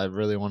there. I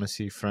really want to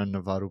see Fran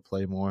Navarro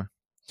play more.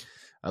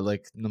 I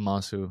like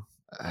Namasu.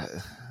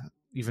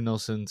 Even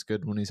Nilsson's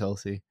good when he's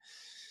healthy.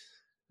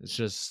 It's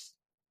just,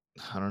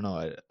 I don't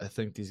know. I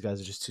think these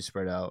guys are just too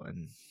spread out,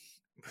 and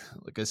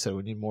like I said,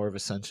 we need more of a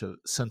sense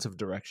of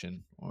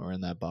direction when we're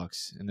in that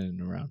box and in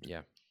and around.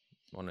 Yeah,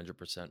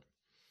 100%.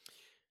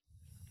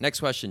 Next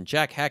question.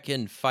 Jack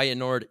Hacken,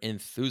 Feyenoord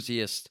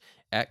enthusiast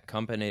at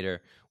Companator,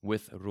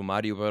 with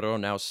Romario Barro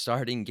now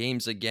starting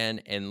games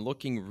again and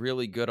looking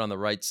really good on the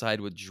right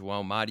side with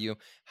João Mario.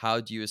 How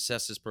do you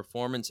assess his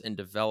performance and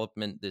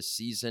development this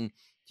season?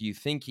 Do you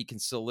think he can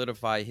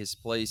solidify his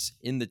place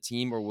in the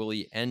team, or will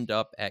he end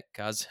up at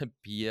Casa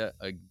Pia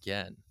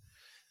again?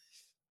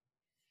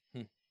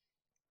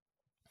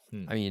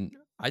 I mean,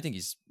 I think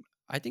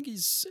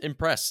he's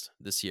impressed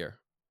this year,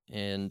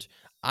 and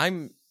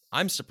I'm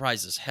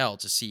surprised as hell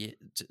to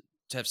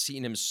have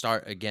seen him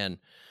start again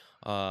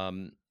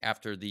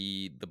after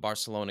the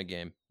Barcelona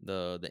game,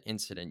 the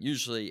incident.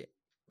 Usually,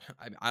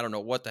 I don't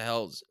know what the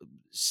hell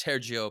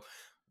Sergio,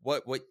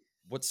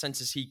 what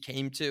senses he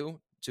came to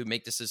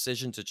make this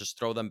decision to just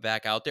throw them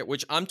back out there,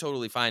 which I'm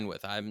totally fine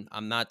with. I'm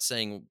not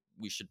saying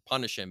we should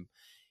punish him.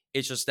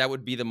 It's just that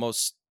would be the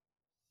most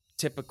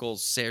typical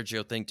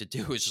Sergio thing to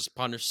do, is just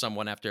punish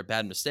someone after a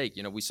bad mistake.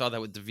 You know, we saw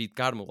that with David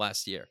Carmo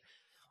last year.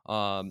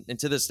 And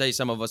to this day,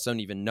 some of us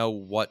don't even know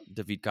what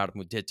David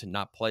Carmo did to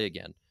not play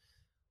again.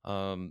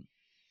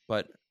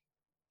 But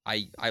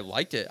I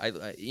liked it.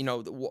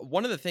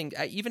 One of the things,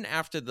 even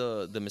after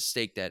the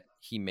mistake that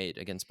he made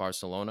against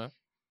Barcelona,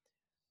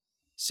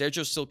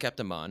 Sergio still kept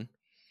him on.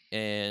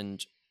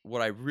 And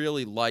what I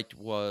really liked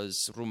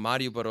was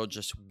Romario Baró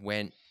just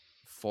went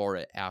for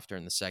it after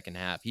in the second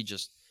half.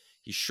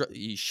 He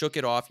shook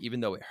it off,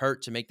 even though it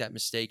hurt to make that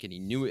mistake, and he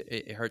knew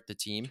it hurt the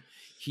team.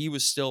 He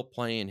was still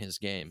playing his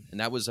game, and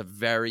that was a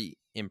very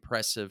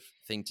impressive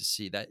thing to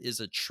see. That is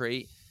a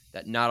trait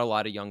that not a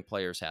lot of young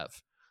players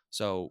have.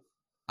 So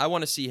I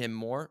want to see him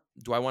more.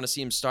 Do I want to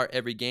see him start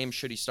every game?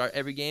 Should he start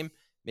every game?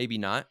 Maybe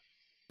not,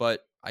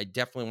 but I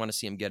definitely want to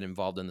see him get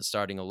involved in the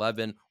starting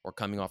 11 or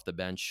coming off the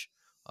bench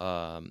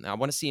I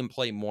want to see him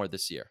play more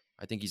this year.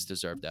 I think he's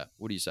deserved that.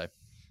 What do you say?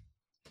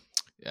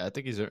 Yeah, I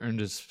think he's earned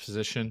his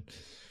position,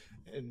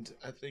 and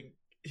I think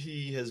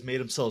he has made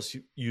himself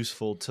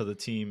useful to the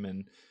team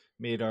and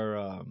made our.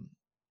 I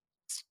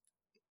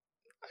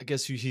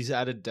guess he's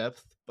added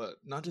depth, but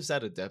not just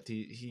added depth.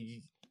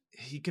 He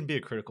can be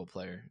a critical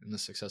player in the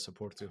success of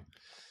Porto,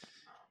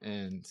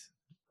 and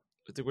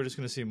I think we're just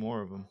going to see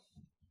more of him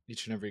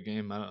each and every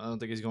game. I don't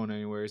think he's going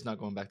anywhere. He's not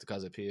going back to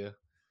Casapia.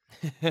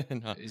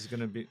 No. He's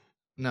going to be.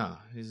 No,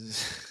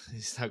 he's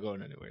he's not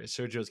going anywhere.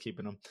 Sergio's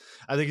keeping him.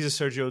 I think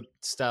he's a Sergio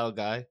style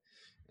guy,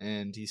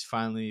 and he's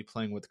finally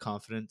playing with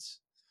confidence.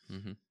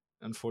 Mm-hmm.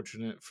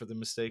 Unfortunate for the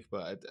mistake,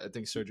 but I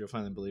think Sergio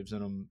finally believes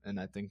in him, and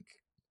I think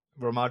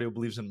Romario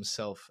believes in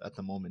himself at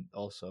the moment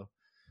also.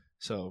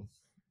 So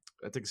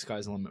I think the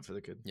sky's the limit for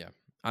the kid. Yeah,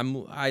 I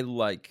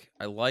like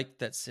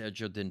that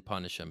Sergio didn't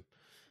punish him,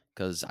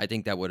 because I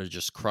think that would have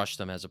just crushed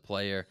him as a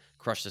player,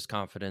 crushed his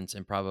confidence,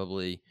 and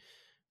probably,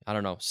 I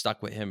don't know,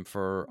 stuck with him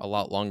for a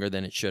lot longer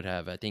than it should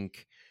have. I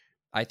think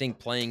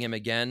playing him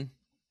again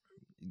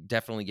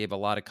definitely gave a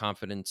lot of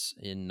confidence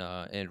in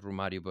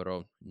Romario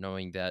Baró,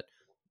 knowing that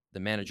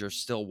the manager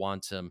still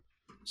wants him.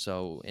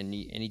 So, and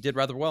he did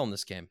rather well in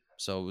this game.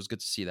 So it was good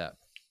to see that.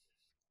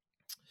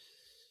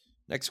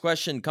 Next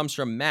question comes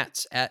from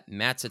Matt's at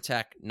Matt's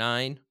Attack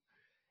 9.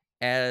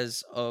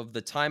 As of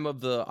the time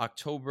of the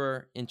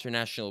October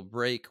international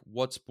break,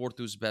 what's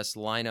Porto's best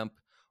lineup?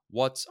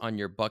 What's on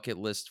your bucket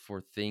list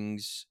for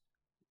things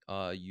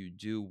you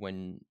do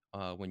when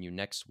you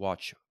next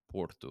watch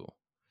Porto?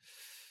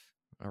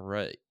 All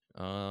right.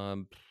 I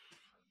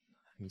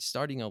mean,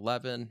 starting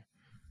 11,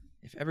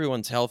 if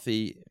everyone's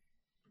healthy,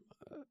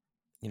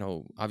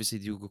 obviously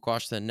Diogo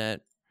Costa in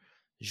net,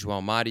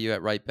 João Mario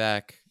at right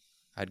back.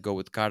 I'd go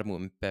with Carmo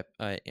and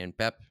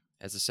Pep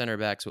as the center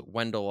backs with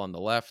Wendell on the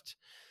left.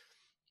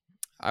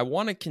 I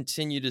want to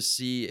continue to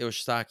see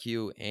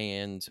Eustáquio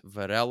and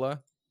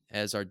Varela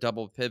as our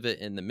double pivot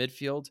in the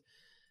midfield.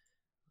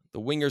 The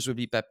wingers would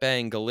be Pepe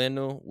and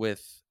Galeno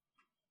with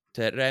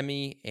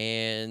Teremi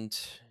and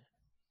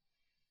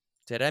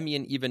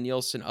Ivan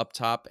Nielsen up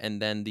top,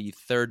 and then the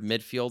third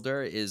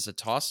midfielder is a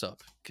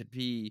toss-up. Could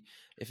be,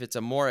 if it's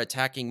a more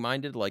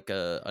attacking-minded, like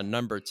a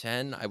number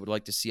 10, I would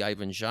like to see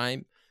Ivan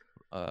Jaime.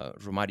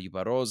 Romario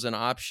Baró is an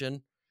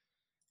option.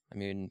 I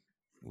mean,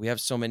 we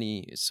have so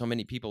many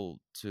people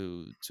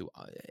to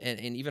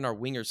and even our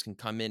wingers can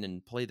come in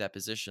and play that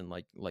position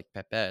like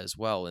Pepe as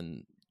well,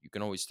 and you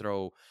can always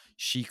throw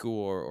Chico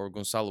or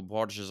Gonçalo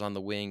Borges on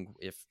the wing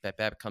if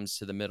Pepe comes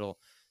to the middle.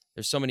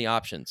 There's so many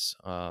options,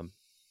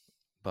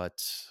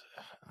 but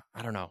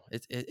I don't know.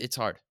 It's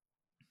hard.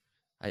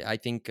 I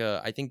think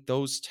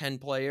those 10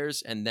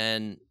 players and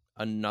then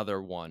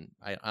another one.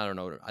 I don't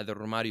know, either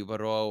Romario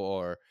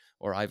Baró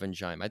or Ivan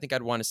Jaime. I think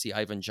I'd want to see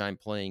Ivan Jaime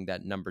playing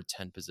that number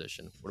 10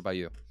 position. What about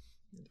you?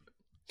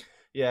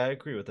 Yeah, I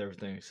agree with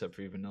everything except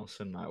for Ivan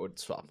Nelson. I would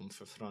swap him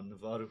for Fran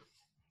Navarro.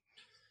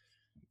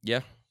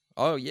 Yeah.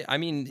 Oh yeah. I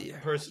mean,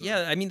 Personally.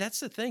 yeah. I mean,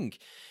 that's the thing.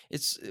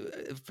 It's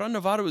Fran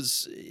Navarro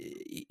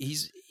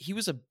he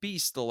was a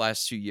beast the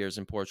last 2 years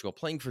in Portugal,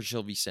 playing for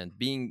Gil Vicente,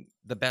 being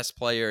the best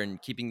player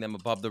and keeping them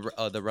above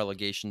the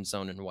relegation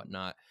zone and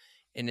whatnot.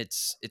 And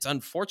it's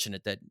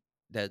unfortunate that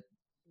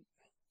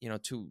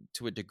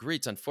to a degree,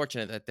 it's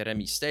unfortunate that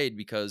Teremi stayed,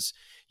 because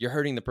you're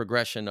hurting the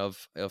progression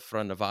of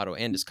Fran Navarro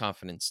and his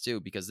confidence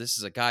too, because this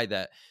is a guy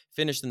that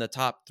finished in the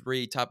top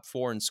 3, top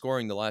 4 in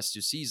scoring the last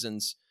 2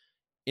 seasons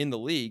in the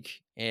league,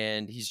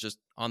 and he's just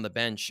on the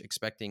bench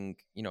expecting,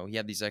 he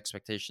had these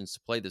expectations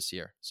to play this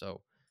year.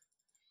 So,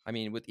 I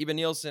mean, with Ivan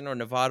Nielsen or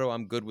Navarro,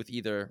 I'm good with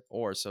either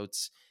or. So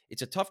it's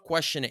a tough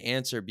question to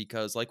answer,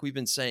 because like we've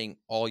been saying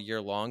all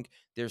year long,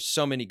 there's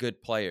so many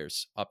good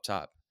players up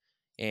top,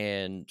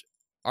 and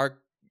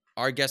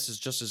our guess is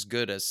just as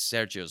good as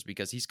Sergio's,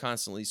 because he's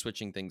constantly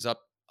switching things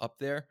up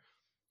there,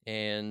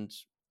 and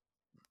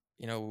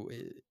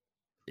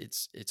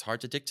it's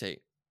hard to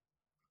dictate.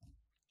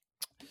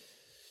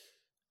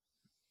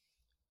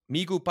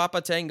 Migu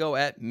Papa Tango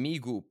at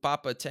Migu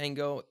Papa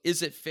Tango.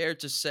 Is it fair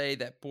to say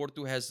that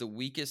Porto has the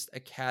weakest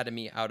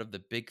academy out of the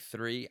big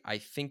 3? I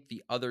think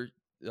the other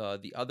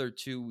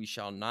 2 we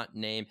shall not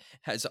name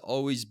has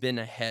always been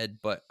ahead,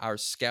 but our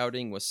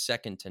scouting was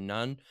second to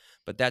none.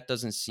 But that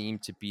doesn't seem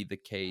to be the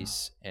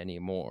case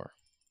anymore.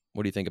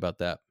 What do you think about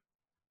that?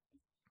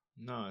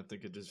 No, I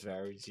think it just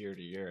varies year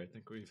to year. I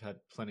think we've had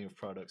plenty of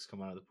products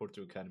come out of the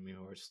Porto Academy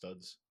who are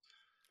studs.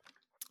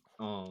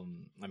 I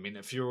mean,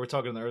 if you were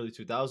talking in the early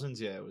 2000s,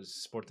 yeah, it was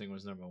Sporting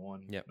was number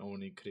 1. Yep. No one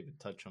could even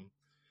touch them.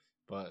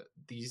 But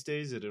these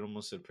days, it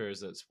almost appears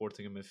that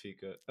Sporting and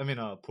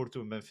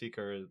Porto and Benfica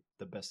are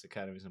the best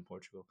academies in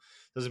Portugal.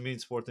 Doesn't mean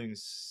Sporting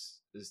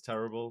is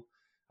terrible.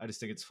 I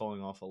just think it's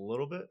falling off a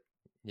little bit.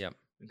 Yeah.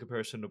 In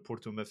comparison to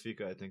Porto and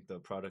Benfica, I think the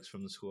products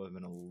from the school have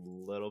been a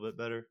little bit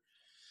better.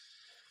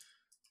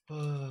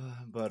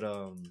 But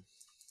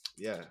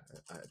yeah,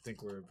 I think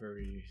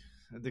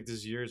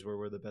this year is where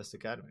we're the best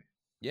academy.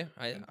 Yeah,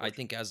 I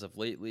think as of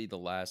lately, the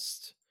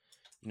last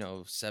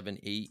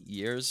 7-8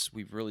 years,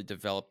 we've really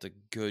developed a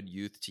good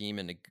youth team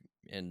and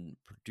and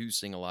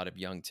producing a lot of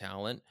young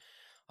talent.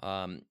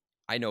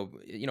 I know,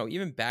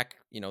 even back,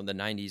 in the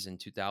 90s and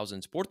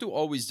 2000s, Porto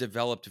always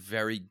developed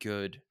very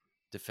good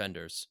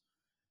defenders.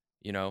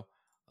 I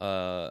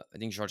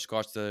think Jorge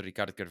Costa,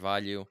 Ricardo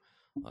Carvalho,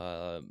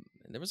 and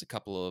there was a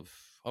couple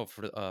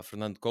of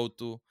Fernando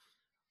Couto,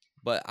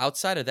 but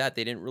outside of that,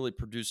 they didn't really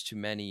produce too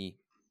many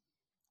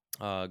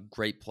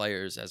great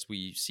players as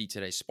we see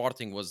today.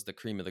 Sporting was the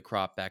cream of the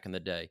crop back in the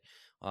day.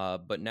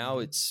 But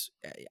now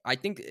I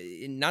think,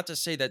 not to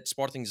say that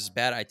Sporting is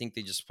bad. I think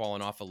they just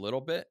fallen off a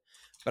little bit,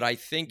 but I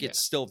think it's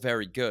still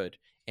very good.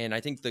 And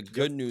I think the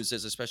good news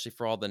is, especially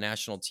for all the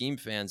national team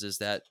fans, is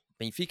that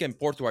Benfica and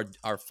Porto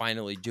are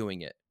finally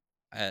doing it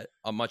at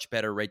a much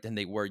better rate than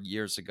they were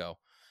years ago.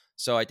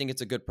 So I think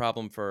it's a good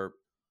problem for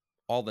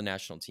all the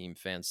national team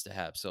fans to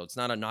have. So it's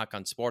not a knock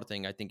on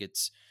Sporting. I think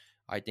it's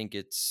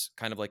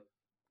kind of like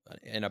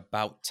an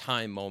about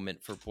time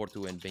moment for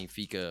Porto and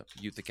Benfica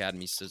youth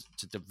academies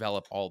to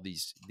develop all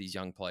these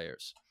young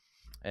players.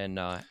 And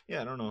I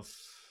don't know if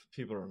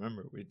people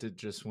remember, we did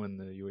just win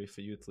the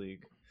UEFA Youth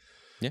League.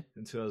 Yeah.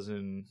 In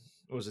 2000,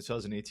 what was it,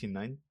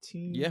 2018-19?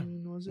 Yeah.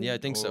 Was it? Yeah, I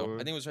think so. I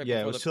think it was right before.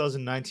 Yeah, it was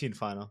 2019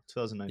 final.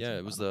 2019. Yeah,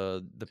 it was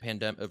the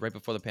pandemic, right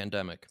before the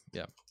pandemic.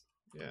 Yeah.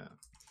 Yeah.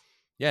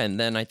 Yeah, and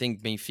then I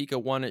think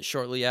Benfica won it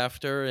shortly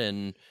after,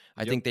 and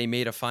I think they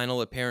made a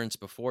final appearance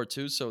before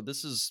too. So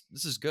this is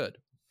good.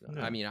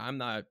 Yeah. I mean, I'm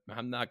not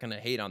going to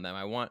hate on them.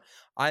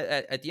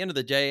 At the end of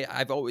the day,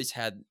 I've always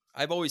said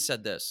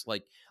this,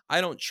 like,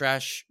 I don't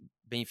trash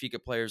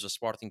Benfica players or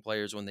Sporting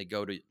players when they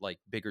go to like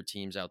bigger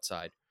teams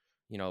outside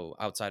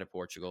of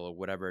Portugal or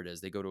whatever it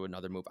is. They go to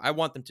another move. I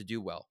want them to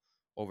do well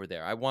over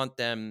there. I want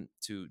them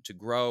to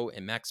grow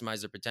and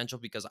maximize their potential,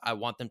 because I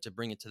want them to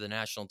bring it to the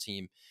national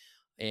team.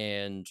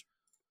 And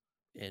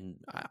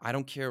I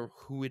don't care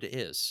who it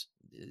is.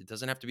 It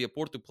doesn't have to be a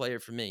Porto player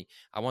for me.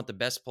 I want the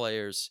best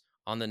players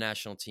on the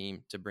national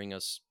team to bring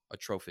us a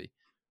trophy,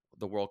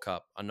 the World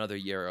Cup, another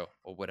Euro,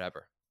 or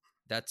whatever.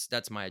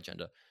 That's my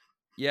agenda.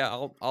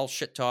 Yeah, I'll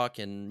shit talk,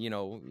 and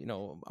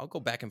I'll go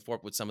back and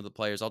forth with some of the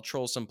players. I'll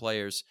troll some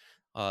players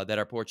that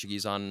are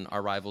Portuguese on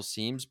our rivals'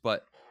 teams.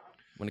 But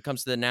when it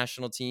comes to the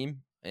national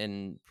team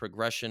and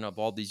progression of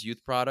all these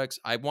youth products,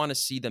 I want to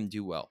see them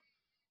do well.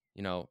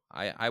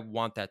 I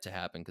want that to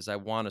happen, because I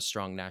want a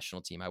strong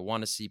national team. I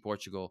want to see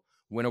Portugal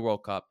win a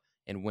World Cup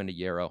and win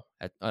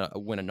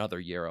win another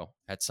Euro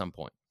at some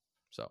point.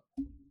 So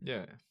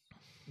yeah,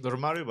 the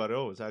Romário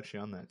Baró was actually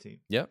on that team.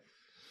 Yep.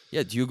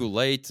 Yeah, Diogo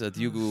Leite,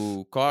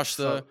 Diogo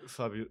Costa,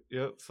 Fabio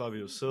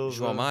Silva,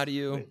 João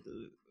Mario.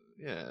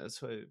 Yeah,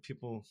 that's why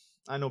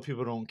I know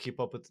people don't keep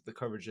up with the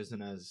coverage,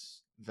 isn't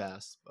as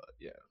vast, but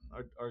yeah,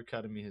 our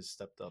academy has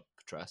stepped up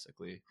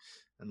drastically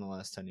in the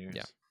last 10 years.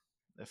 Yeah.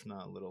 If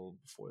not a little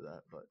before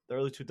that. But the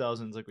early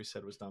 2000s, like we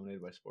said, was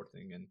dominated by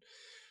Sporting, and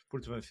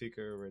Porto and Benfica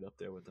are right up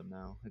there with them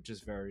now. It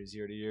just varies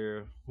year to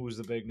year. Who's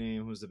the big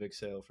name? Who's the big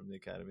sale from the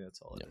academy?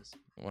 That's all it is.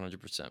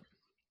 100%.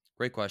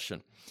 Great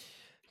question.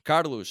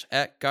 Carlos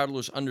at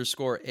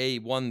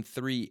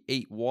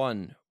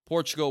Carlos_A1381.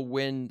 Portugal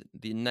win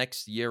the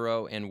next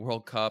Euro and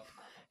World Cup.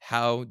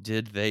 How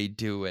did they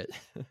do it?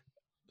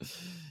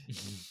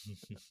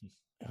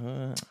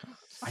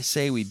 I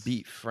say we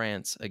beat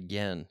France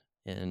again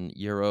in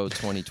Euro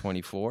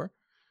 2024.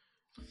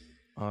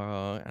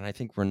 And I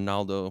think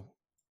Ronaldo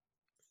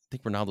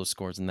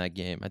scores in that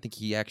game. I think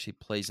he actually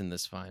plays in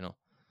this final,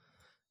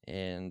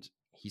 and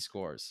he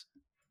scores.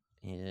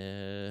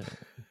 Yeah.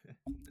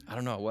 I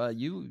don't know. Well,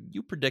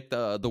 you predict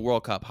the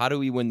World Cup. How do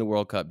we win the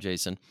World Cup,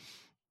 Jason?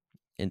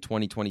 In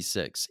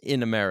 2026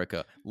 in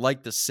America,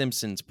 like the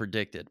Simpsons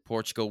predicted,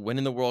 Portugal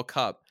winning the World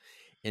Cup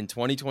in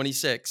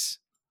 2026,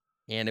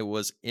 and it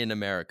was in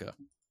America.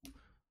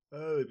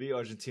 They beat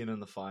Argentina in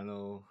the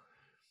final.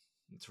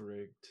 It's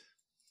rigged.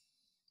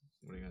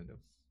 What are you gonna do?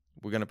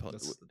 We're gonna play.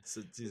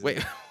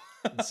 Wait,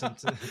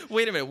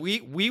 wait a minute.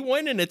 We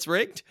win and it's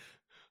rigged.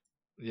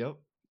 Yep.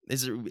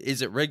 Is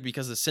it rigged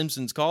because the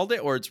Simpsons called it,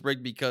 or it's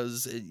rigged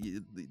because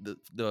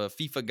the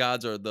FIFA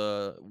gods, or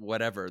the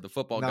whatever, the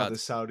football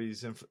gods? The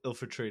Saudis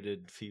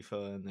infiltrated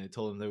FIFA, and they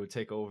told them they would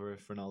take over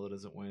if Ronaldo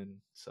doesn't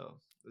win. So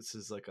this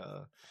is like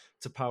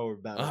it's a power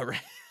battle. All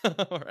right.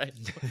 All right.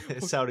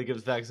 Saudi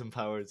gives back some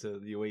power to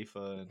the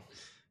UEFA and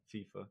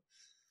FIFA.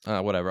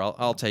 Whatever.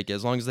 I'll take it.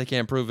 As long as they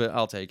can't prove it,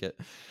 I'll take it.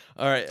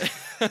 All right.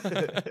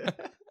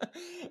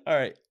 All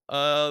right.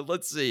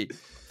 Let's see.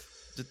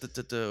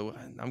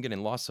 I'm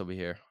getting lost over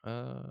here.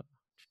 What's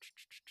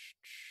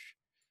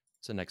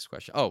the next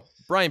question? Oh,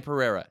 Brian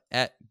Pereira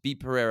at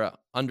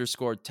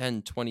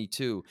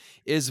bpereira_1022.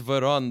 Is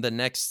Veron the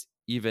next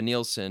Eva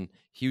Nielsen?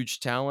 Huge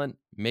talent,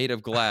 made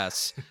of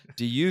glass.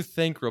 Do you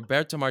think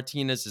Roberto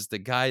Martinez is the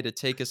guy to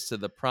take us to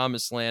the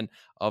promised land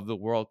of the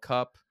World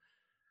Cup?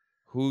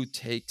 Who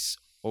takes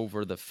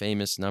over the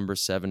famous number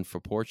 7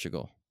 for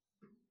Portugal?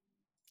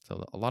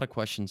 So a lot of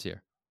questions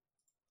here.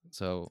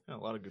 So a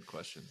lot of good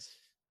questions.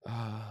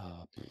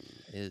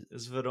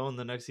 Is Veron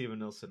the next Eva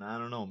Nielsen? I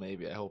don't know.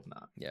 Maybe. I hope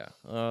not. Yeah.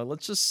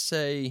 Let's just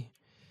say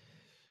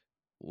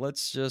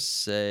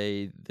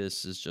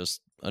this is just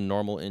a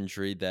normal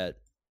injury that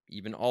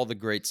even all the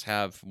greats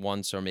have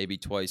once or maybe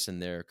twice in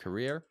their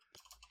career.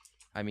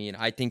 I mean,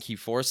 I think he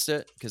forced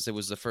it because it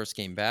was the first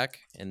game back,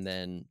 and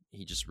then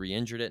he just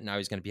re-injured it. Now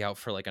he's going to be out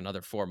for like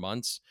another 4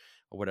 months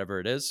or whatever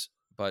it is.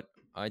 But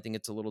I think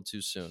it's a little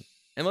too soon.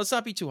 And let's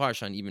not be too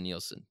harsh on Ivan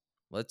Nielsen.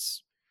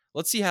 Let's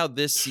see how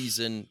this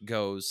season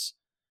goes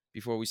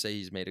before we say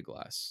he's made of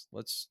glass.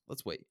 Let's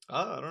wait.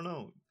 I don't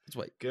know. Let's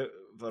wait.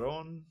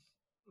 Veron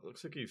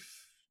looks like he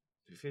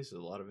faces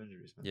a lot of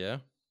injuries, man. Yeah.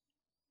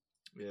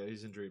 Yeah,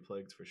 he's injury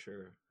plagued for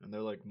sure, and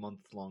they're like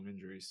month-long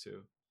injuries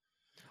too.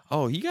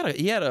 Oh, he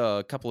had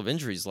a couple of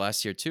injuries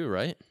last year too,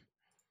 right?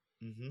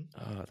 Mm-hmm.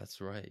 Oh, that's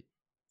right.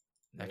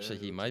 Yeah, actually,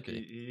 he might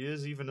be. He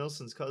is Ivan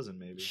Nilsson's cousin,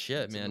 maybe.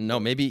 Shit, man. No,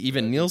 maybe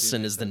Ivan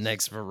Nielsen is the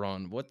next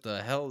Veron. What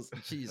the hell?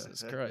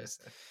 Jesus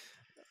Christ.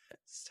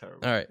 It's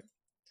terrible. All right.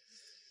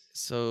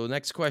 So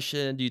next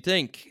question. Do you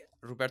think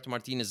Roberto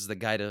Martinez is the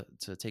guy to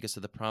take us to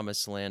the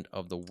promised land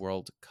of the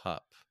World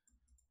Cup?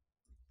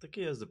 I think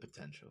he has the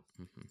potential.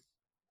 Mm-hmm.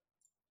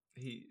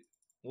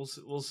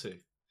 We'll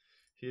see.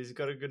 He's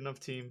got a good enough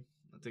team.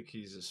 I think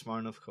he's a smart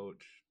enough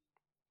coach.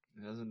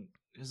 He hasn't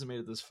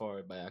made it this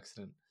far by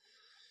accident.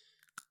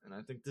 And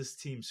I think this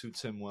team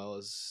suits him well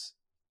as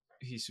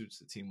he suits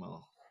the team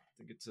well.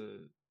 I think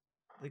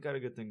they got a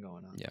good thing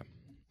going on.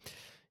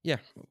 Yeah,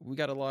 we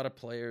got a lot of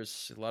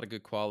players, a lot of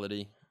good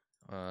quality.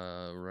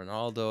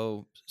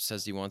 Ronaldo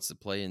says he wants to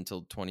play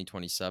until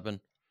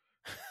 2027.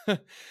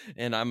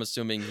 And I'm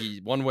assuming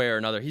one way or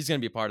another, he's going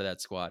to be a part of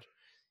that squad.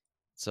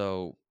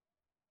 So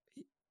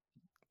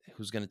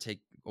who's going to take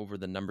over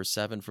the number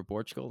 7 for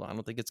Portugal? I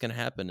don't think it's going to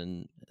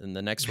happen in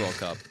the next World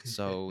Cup.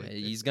 So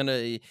he's going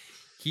to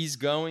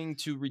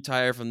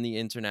retire from the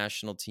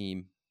international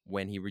team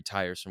when he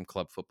retires from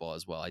club football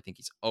as well. I think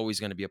he's always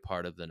going to be a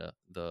part of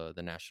the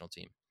national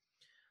team.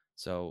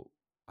 So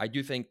I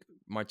do think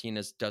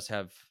Martinez does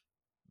have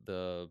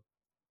I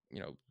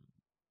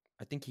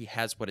think he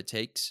has what it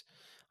takes.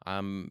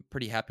 I'm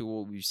pretty happy with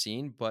what we've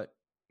seen, but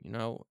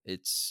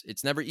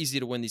it's never easy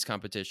to win these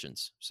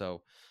competitions.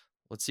 So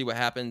let's see what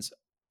happens.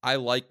 I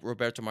like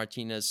Roberto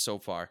Martinez so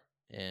far,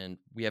 and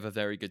we have a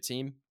very good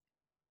team.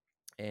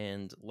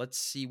 And let's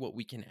see what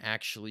we can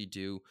actually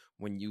do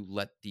when you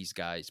let these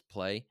guys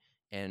play.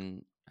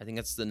 And I think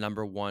that's the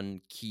number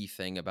one key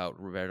thing about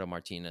Roberto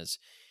Martinez.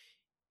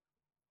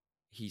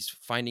 He's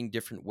finding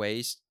different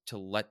ways to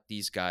let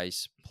these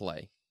guys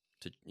play.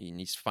 And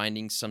he's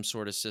finding some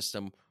sort of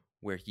system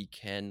where he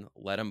can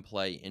let them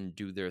play and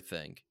do their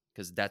thing,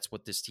 because that's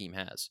what this team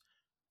has.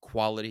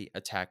 Quality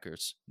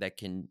attackers that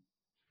can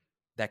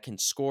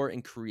score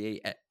and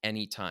create at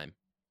any time.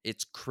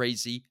 It's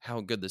crazy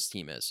how good this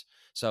team is.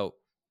 So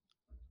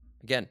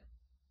again,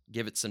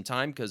 give it some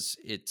time, because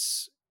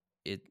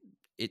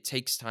it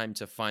takes time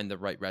to find the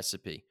right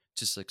recipe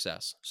to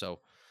success.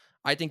 So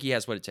I think he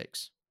has what it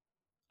takes.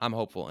 I'm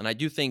hopeful, and I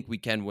do think we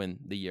can win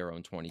the Euro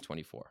in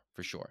 2024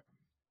 for sure.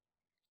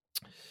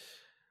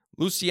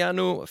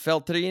 Luciano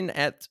Feltrin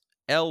at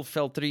L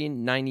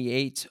Feltrin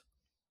 98.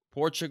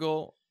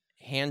 Portugal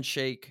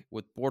handshake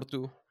with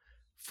Porto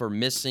for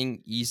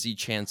missing easy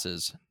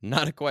chances.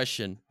 Not a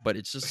question, but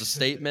it's just a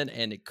statement,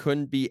 and it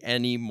couldn't be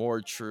any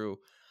more true.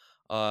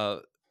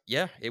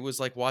 Yeah, it was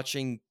like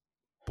watching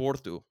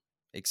Porto,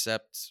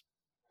 except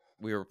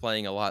we were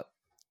playing a lot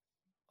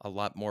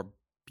more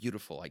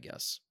beautiful, I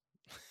guess.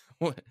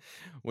 What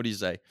do you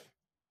say?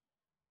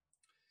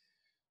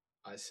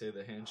 I say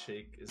the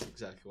handshake is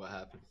exactly what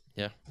happened.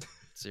 Yeah,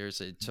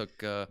 seriously, it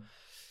took I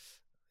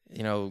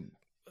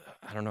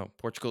don't know,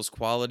 Portugal's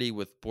quality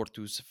with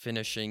Porto's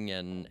finishing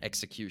and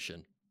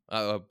execution.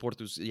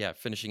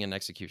 Finishing and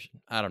execution.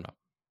 I don't know,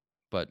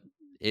 but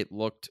it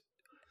looked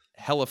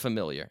hella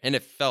familiar, and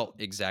it felt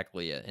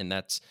exactly it, and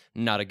that's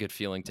not a good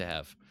feeling to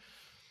have.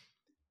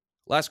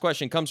 Last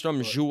question comes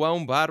from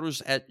João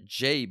Barros at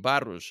J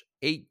Barros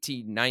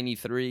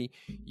 1893.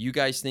 You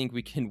guys think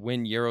we can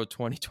win Euro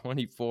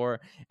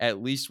 2024?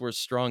 At least we're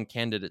strong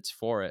candidates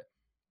for it.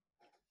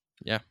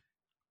 Yeah.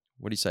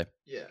 What do you say?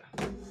 Yeah,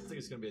 I think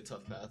it's gonna be a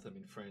tough path. I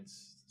mean,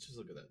 France. Just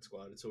look at that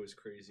squad. It's always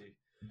crazy.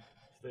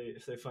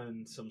 If they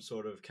find some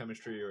sort of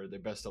chemistry or their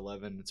best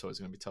 11, it's always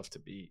gonna be tough to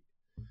beat.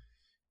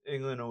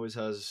 England always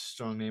has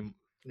strong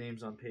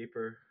names on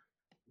paper,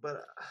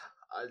 but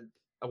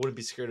I wouldn't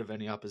be scared of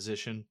any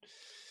opposition.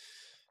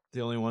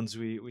 The only ones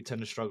we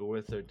tend to struggle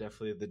with are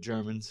definitely the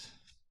Germans,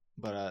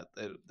 but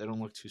they don't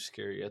look too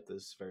scary at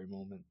this very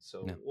moment.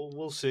 So no.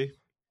 We'll see.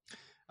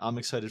 I'm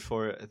excited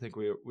for it. I think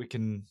we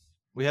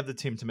have the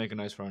team to make a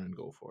nice run and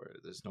go for it.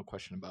 There's no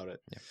question about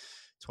it. Yeah.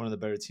 It's one of the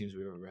better teams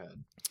we've ever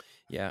had.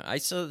 Yeah, I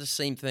saw the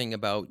same thing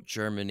about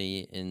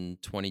Germany in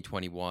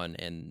 2021,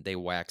 and they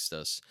waxed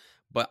us.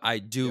 But I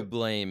do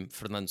blame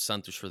Fernando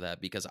Santos for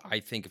that, because I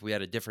think if we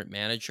had a different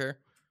manager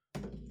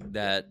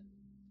that,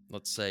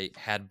 let's say,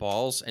 had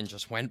balls and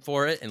just went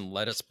for it and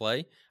let us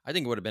play, I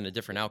think it would have been a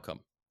different outcome.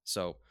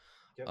 So,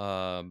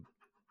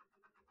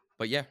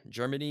 but yeah,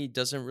 Germany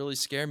doesn't really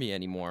scare me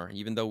anymore,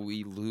 even though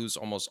we lose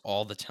almost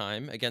all the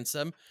time against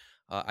them.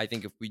 I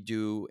think if we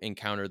do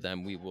encounter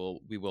them, we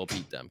will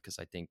beat them, because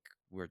I think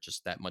we're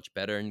just that much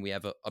better, and we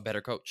have a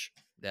better coach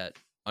that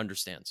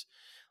understands.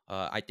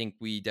 I think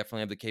we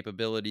definitely have the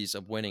capabilities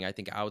of winning. I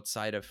think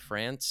outside of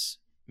France,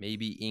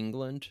 maybe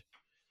England,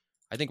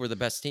 I think we're the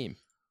best team.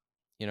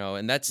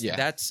 And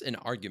that's an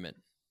argument.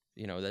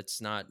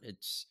 That's not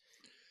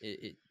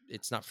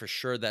it's not for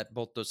sure that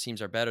both those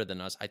teams are better than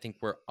us. I think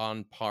we're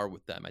on par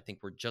with them. I think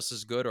we're just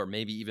as good or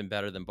maybe even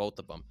better than both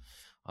of them.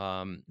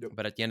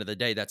 But at the end of the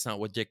day, that's not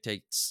what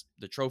dictates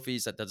the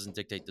trophies. That doesn't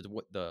dictate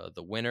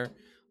the winner.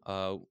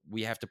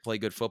 We have to play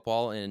good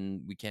football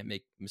and we can't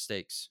make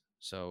mistakes.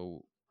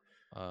 So,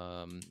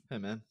 hey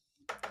man,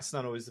 it's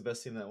not always the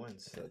best team that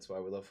wins. That's why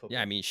we love football.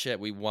 Yeah, I mean, shit,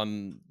 we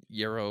won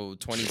Euro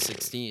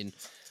 2016.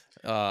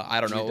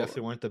 I don't know. We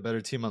definitely weren't the better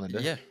team on the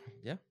day.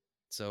 Yeah.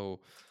 So,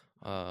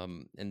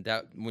 and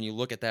that when you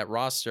look at that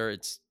roster,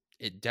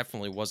 it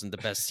definitely wasn't the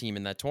best team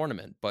in that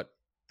tournament, but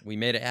we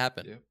made it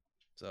happen. Yeah.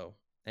 So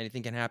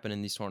anything can happen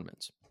in these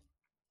tournaments.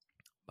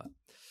 But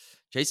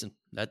Jason,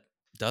 that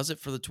does it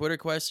for the Twitter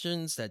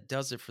questions. That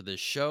does it for this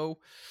show.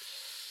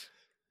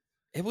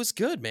 It was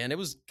good, man. It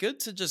was good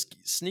to just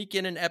sneak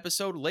in an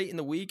episode late in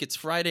the week. It's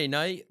Friday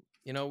night.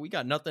 We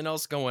got nothing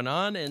else going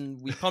on,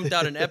 and we pumped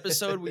out an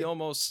episode. We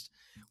almost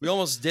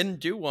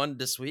didn't do one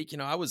this week.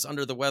 I was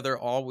under the weather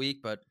all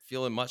week, but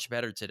feeling much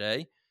better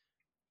today.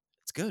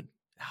 It's good.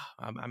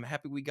 I'm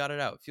happy we got it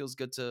out. It feels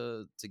good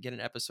to get an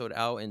episode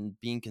out and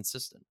being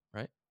consistent,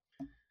 right?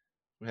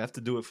 We have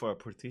to do it for our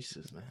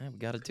Portistas, man. We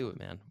got to do it,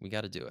 man. We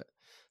got to do it.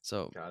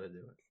 So got to do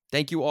it.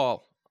 Thank you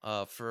all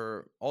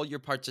for all your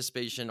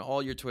participation,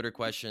 all your Twitter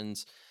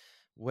questions,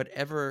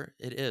 whatever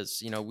it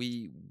is.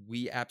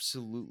 We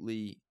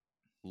absolutely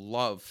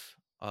love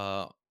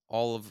all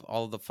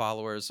of the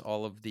followers,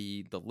 all of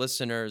the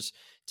listeners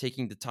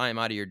taking the time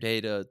out of your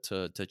day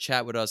to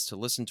chat with us, to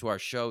listen to our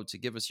show, to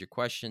give us your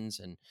questions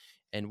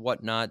and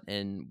whatnot.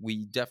 And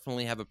we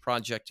definitely have a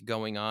project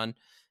going on,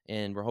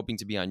 and we're hoping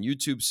to be on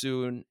YouTube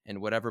soon and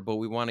whatever, but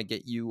we want to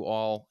get you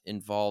all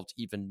involved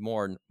even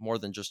more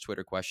than just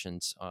Twitter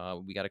questions.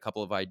 We got a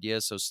couple of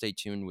ideas, so stay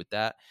tuned with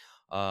that.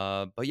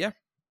 But yeah,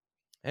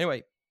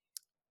 anyway,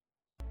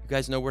 you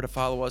guys know where to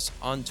follow us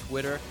on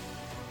Twitter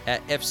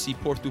at FC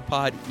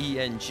Portupod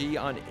ENG,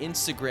 on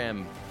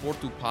Instagram,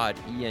 Portupod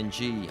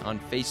ENG, on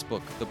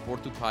Facebook, the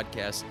Porto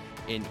Podcast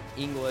in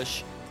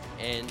English.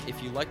 And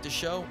if you like the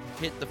show,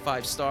 hit the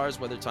 5 stars,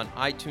 whether it's on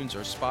iTunes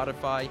or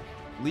Spotify.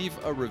 Leave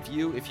a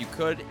review if you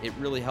could. It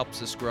really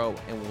helps us grow,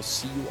 and we'll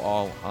see you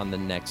all on the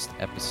next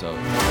episode.